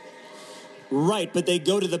Future. Right, but they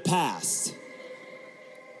go to the past.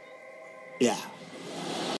 Yeah.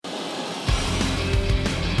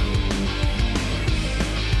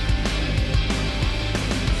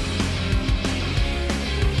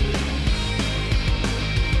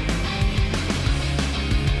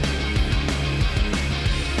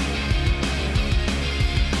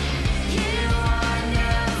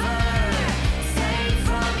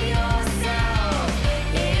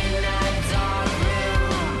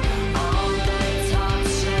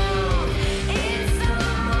 It's the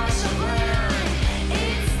Marshall Plan.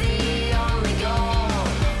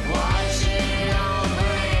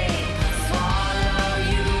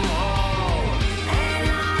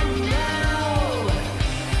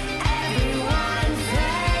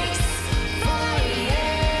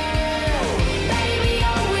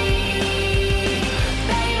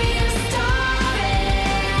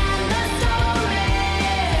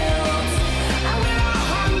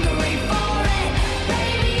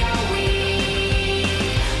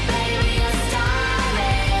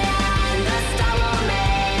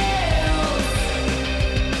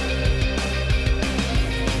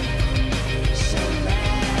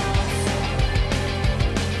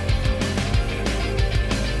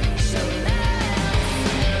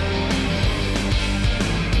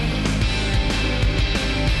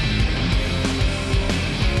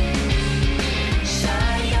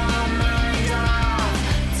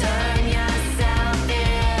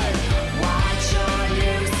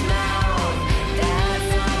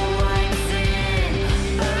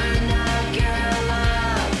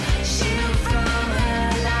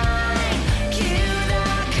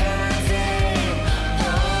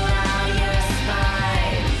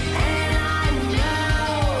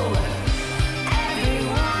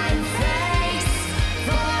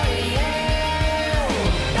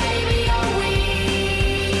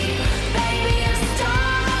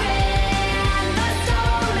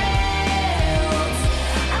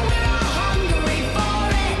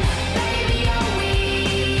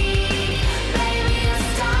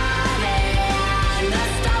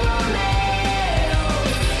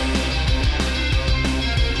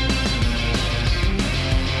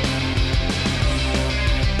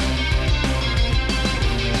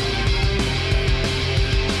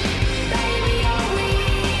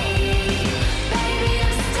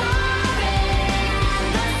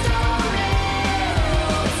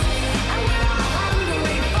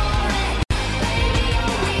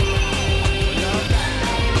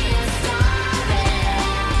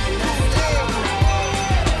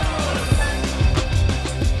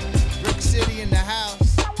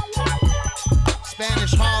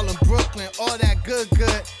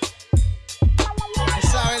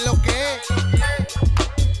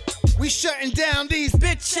 shutting down these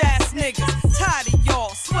bitch ass niggas. Tired of y'all,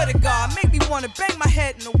 swear to God, make me wanna bang my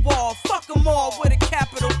head in the wall. Fuck them all with a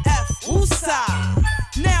capital F. Woosah.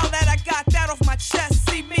 Now that I got that off my chest,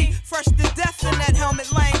 see me fresh to death in that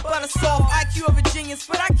helmet lane, butter soft. IQ of a genius,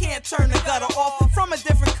 but I can't turn the gutter off. From a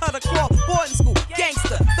different cut of cloth, boarding school,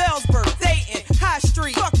 gangster, Bellsburg, Dayton, High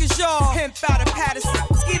Street. Fuck is y'all, pimp out of Patterson,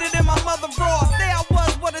 skeeted in my mother raw. There I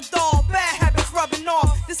was with a doll, bad habits rubbing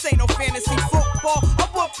off. This ain't no fantasy football. I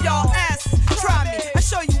whoop y'all asses. Try me, I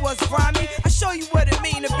show you what's grimy. I show you what it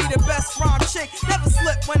mean to be the best rhyme chick. Never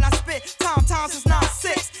slip when I spit. Times is not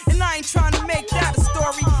 6, and I ain't trying to make that a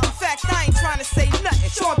story. In fact, I ain't trying to say nothing.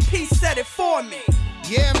 Sean P said it for me.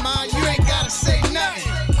 Yeah, ma, you ain't gotta say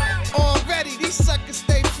nothing. Already, these suckers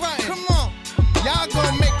stay frontin'. Come on, y'all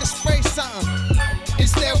gon' make us spray something.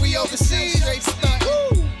 Instead, we overseas, they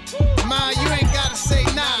stuntin'. Ma, you ain't gotta say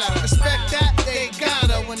nada. Respect that, they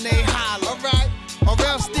gotta when they holler. Alright, or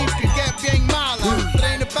else things could get bien mala. If it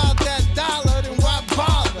ain't about that dollar, then why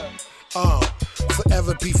bother?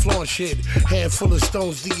 Forever be flaunt shit. Hand full of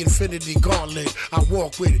stones, the infinity gauntlet. I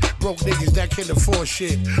walk with broke niggas that can't afford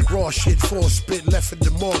shit. Raw shit, full spit, left in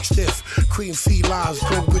the morgue stiff. Cream felines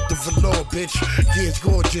go with the velour, bitch. Gears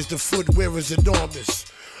gorgeous, the footwear is enormous.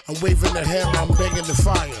 I'm waving the hammer, I'm banging the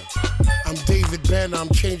fire. I'm David Banner, I'm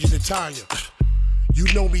changing the tire. You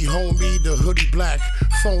know me, homie, the hoodie black.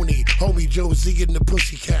 Phony, homie Josie and the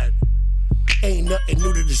pussycat. Ain't nothing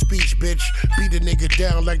new to the speech, bitch. Beat a nigga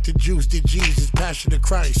down like the Jews did Jesus. Passion of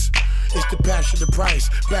Christ. It's the passion of Price.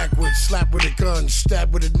 Backwards, slap with a gun,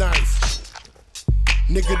 stab with a knife.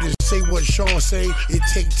 Nigga just say what Sean say. It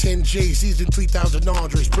take 10 Jay-Z's and 3,000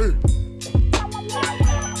 Andres.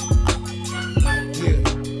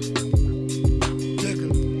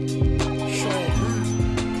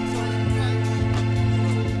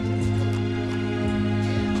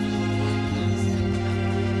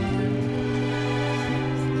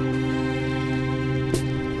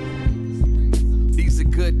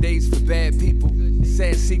 Good days for bad people.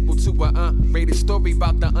 Sad sequel to an unrated story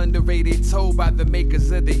about the underrated, told by the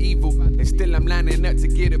makers of the evil. And still I'm lining up to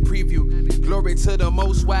get a preview. Glory to the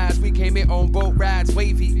most wise, we came in on boat rides,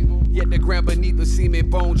 wavy. Yet the ground beneath the seeming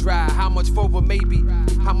bone dry. How much for a maybe?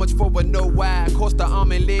 How much for a no why? Cost the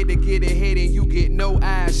arm and leg to get ahead and you get no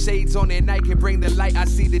eyes. Shades on at night can bring the light. I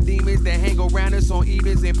see the demons that hang around us on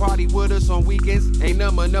evenings and party with us on weekends. Ain't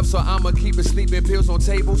number enough, so I'ma keep it sleeping pills on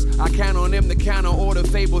tables. I count on them to counter all the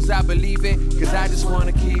fables I believe in. Cause I just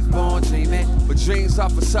wanna keep on dreaming. But dreams are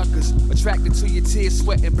for suckers, attracted to your tears,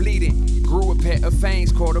 sweat and bleeding. Grew a pet of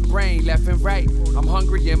fangs, caught a brain, left and right. I'm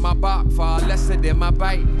hungry in my bark, far lesser than my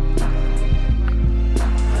bite.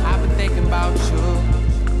 I've been thinking about you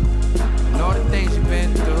and all the things you've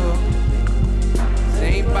been through.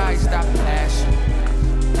 Same body, stop the passion.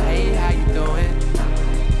 Hey, how you doing?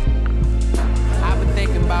 I've been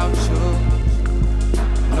thinking about you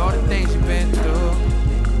and all the things you've been through.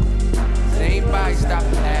 Same body, stop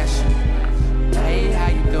the passion. Hey, how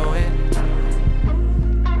you doing?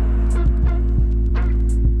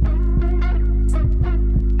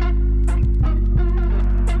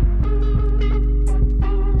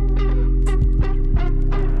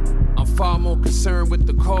 Far more concerned with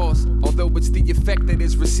the cause, although it's the effect that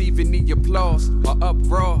is receiving the applause or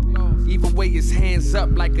uproar. Either way, it's hands up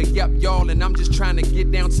like a yup y'all, and I'm just trying to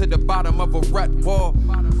get down to the bottom of a rut wall.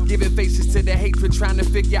 Giving faces to the hatred, trying to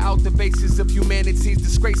figure out the basis of humanity's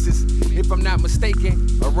disgraces. If I'm not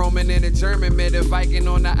mistaken, a Roman and a German met a Viking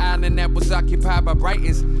on the island that was occupied by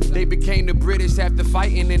Britons. They became the British after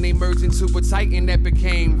fighting, and they merged into a titan that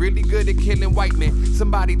became really good at killing white men.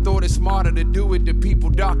 Somebody thought it smarter to do it to people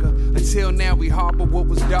darker. Until now we harbor what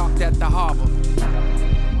was dark at the harbor.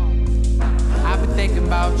 I've been thinking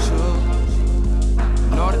about you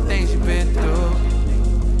and all the things you've been through.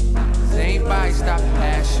 Same body, stop the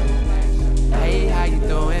passion. Hey, how you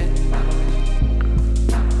doing?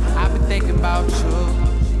 I've been thinking about you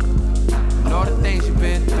and all the things you've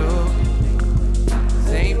been through.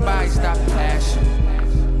 Same body, stop the passion.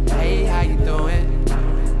 Hey, how you doing?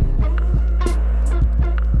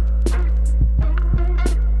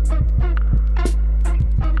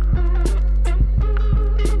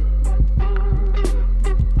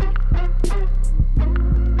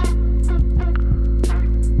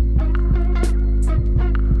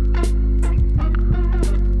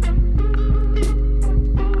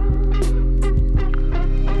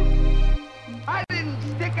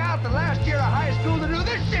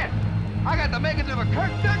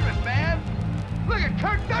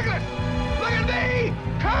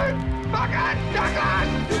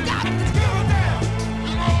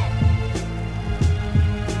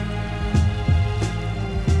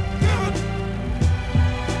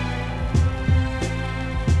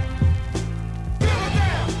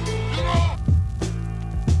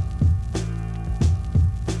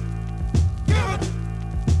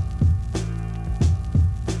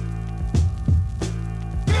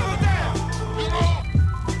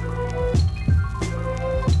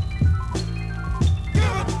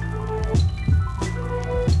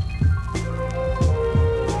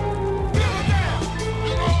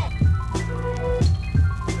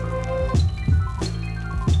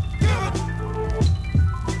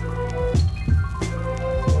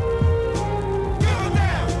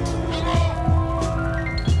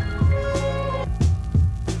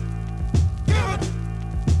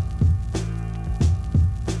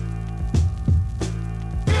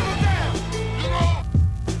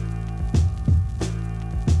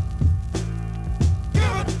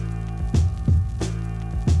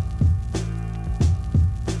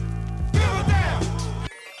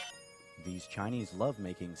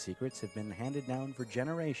 lovemaking secrets have been handed down for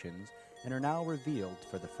generations and are now revealed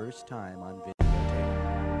for the first time on videotape.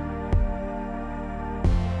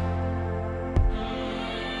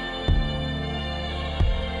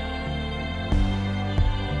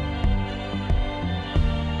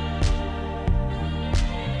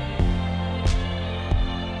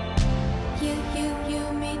 You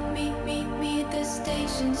meet at the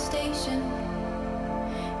station.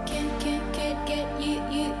 Can't get you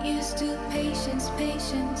used to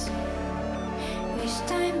patience. This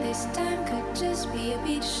time could just be a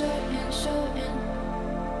bit short and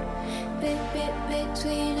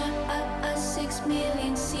between us 6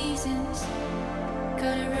 million seasons.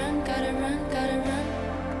 Gotta run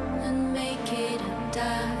and make it and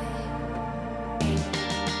die. 8,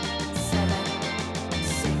 7,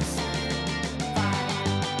 6, 5,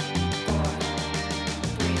 4,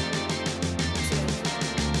 3, 2.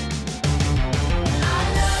 I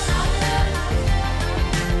love,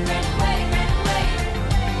 ran away.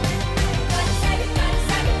 Gotta save it.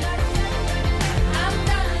 I'm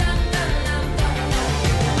done.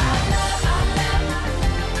 I love,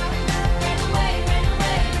 ran away.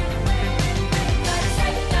 Gotta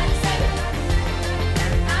save it.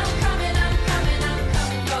 I'm coming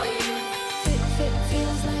for you.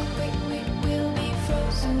 Feels like we'll be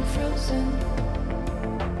frozen.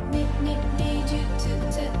 Need you to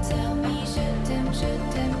tell me, should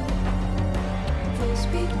them. Full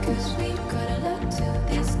speed, 'cause we've got a lot to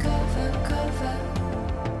discover.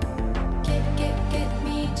 Get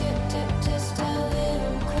me just a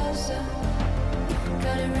little closer.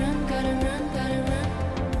 Gotta run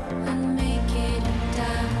and make it and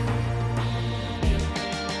die. 8,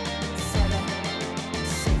 7,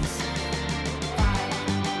 6, 5,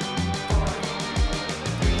 4,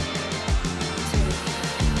 3, 2.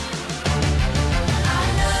 I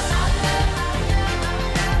love,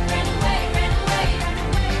 ran away.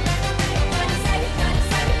 Gotta save it.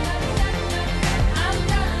 I'm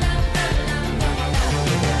done.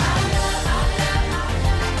 I love,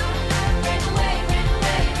 ran away.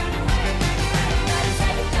 Gotta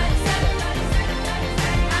save it.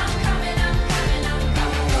 I'm coming for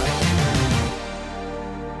you.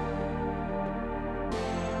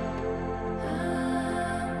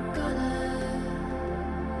 I'm gonna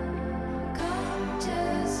come,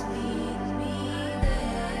 just meet me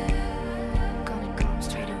there. Gonna come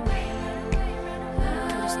straight away.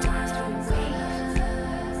 Gonna start through the wave.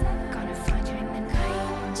 Gonna find you in the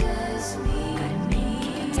night. Just meet gotta make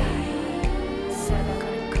it die. 7,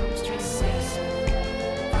 gonna come straight away.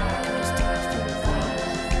 5, gonna start through the wave.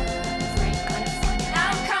 3, gonna find you.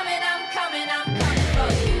 I'm coming for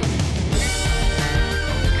you.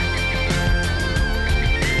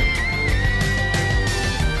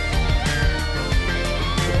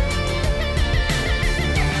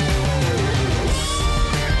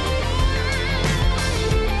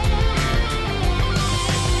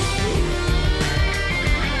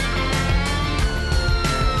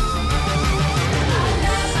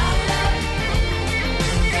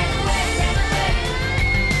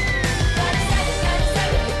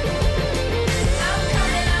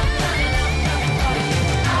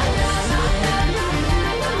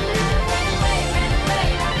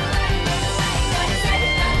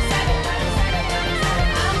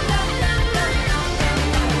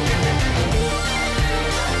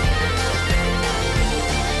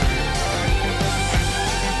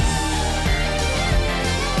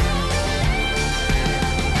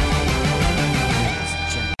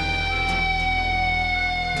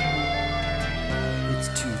 It's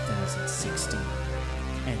 2016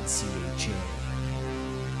 NCHA.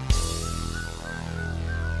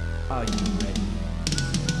 Are you ready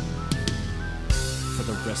for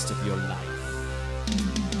the rest of your life?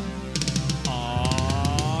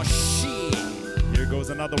 Aw, shit. Here goes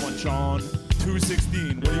another one, Sean.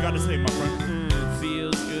 216. What do you got to say, my friend?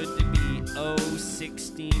 Feels good to be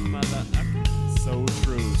 016, motherfucker. So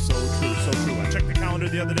true. I checked the calendar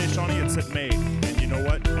the other day, Shawnee. It said May. And you know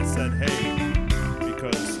what? I said, hey,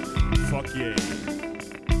 because fuck yeah.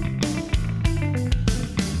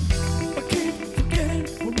 I keep forgetting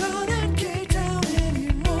we're not in K-Town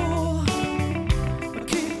anymore. I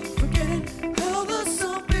keep forgetting how the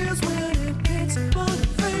sun feels when it hits my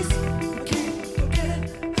face. I keep forgetting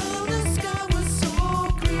how the sky was so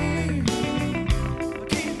green. I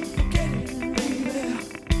keep forgetting, baby.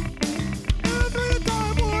 Every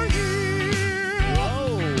time we're here,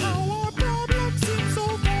 our problems seem so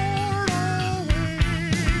far away.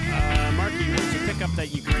 Marky, where'd you pick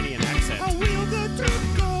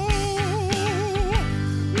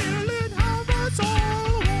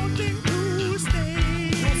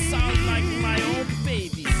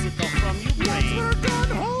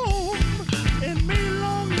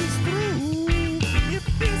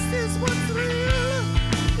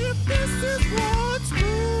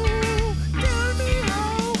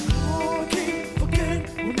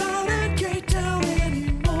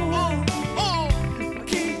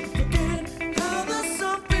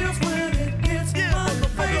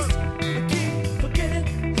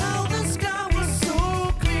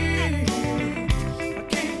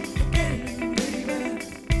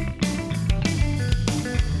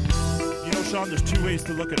Sean, there's two ways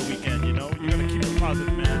to look at a weekend, you know? You gotta keep it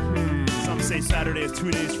positive, man. Some say Saturday is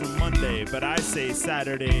 2 days from Monday, but I say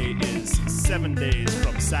Saturday is 7 days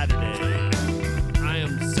from Saturday. I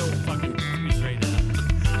am so fucking confused right now.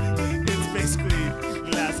 It's basically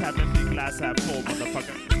glass half empty, glass half full,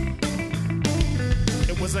 motherfucker.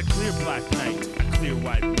 It was a clear black night, a clear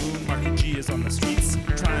white moon. Marky G is on the streets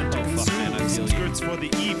trying to consume some skirts for the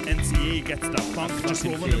eve. NCA gets the funk, just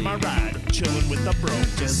rolling in my ride, chilling with the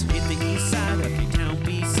bros. Just hit the east side of your town,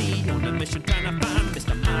 BC, on a mission trying to find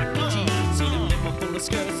Mr. Marky G. See them limo full of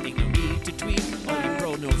skirts, ain't no need to tweet. All your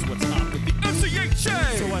bro knows what's up with the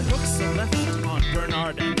NCHA. So I hooked a left on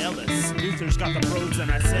Bernard and Ellis. Luther's got the bros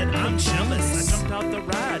and I said, I'm jealous. I jumped out the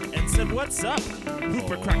ride and said, what's up?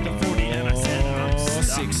 Hooper cracked a 40 and I said, I'm stuck.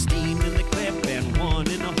 16 in the clip and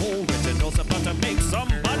 1 in the hole. Reginald's about to make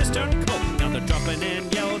somebody's turn cold. Now they're dropping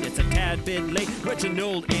and yelling, it's a tad bit late.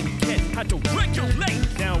 Reginald and Kit had to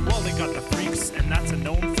regulate. Now Wally got the freaks and that's a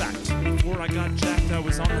known fact. Before I got jacked, I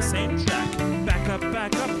was on the same track. Back up,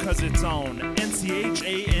 cause it's on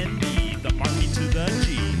NCHAND, the Marky to the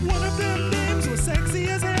G. One of them names was sexy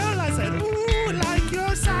as hell. I said, ooh, like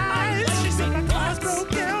your size. She said my class broke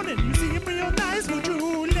down and you seem real nice. Would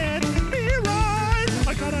you let me ride?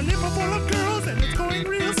 I got a limo full of girls and it's going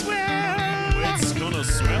real swell. It's gonna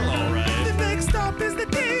swell, alright. The next stop is the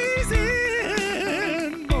Daisy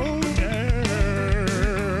Inn Motel.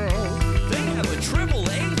 They have a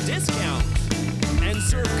AAA discount and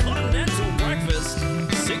serve continental breakfast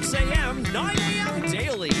 6 a.m., 9 a.m.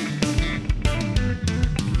 daily.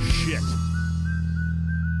 Shit.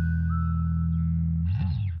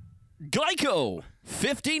 Geico.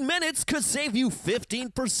 15 minutes could save you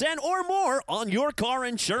 15% or more on your car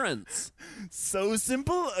insurance. So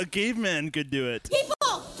simple, a caveman could do it.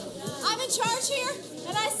 People, I'm in charge here,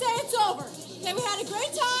 and I say it's over. Okay, we had a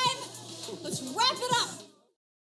great time. Let's wrap it up.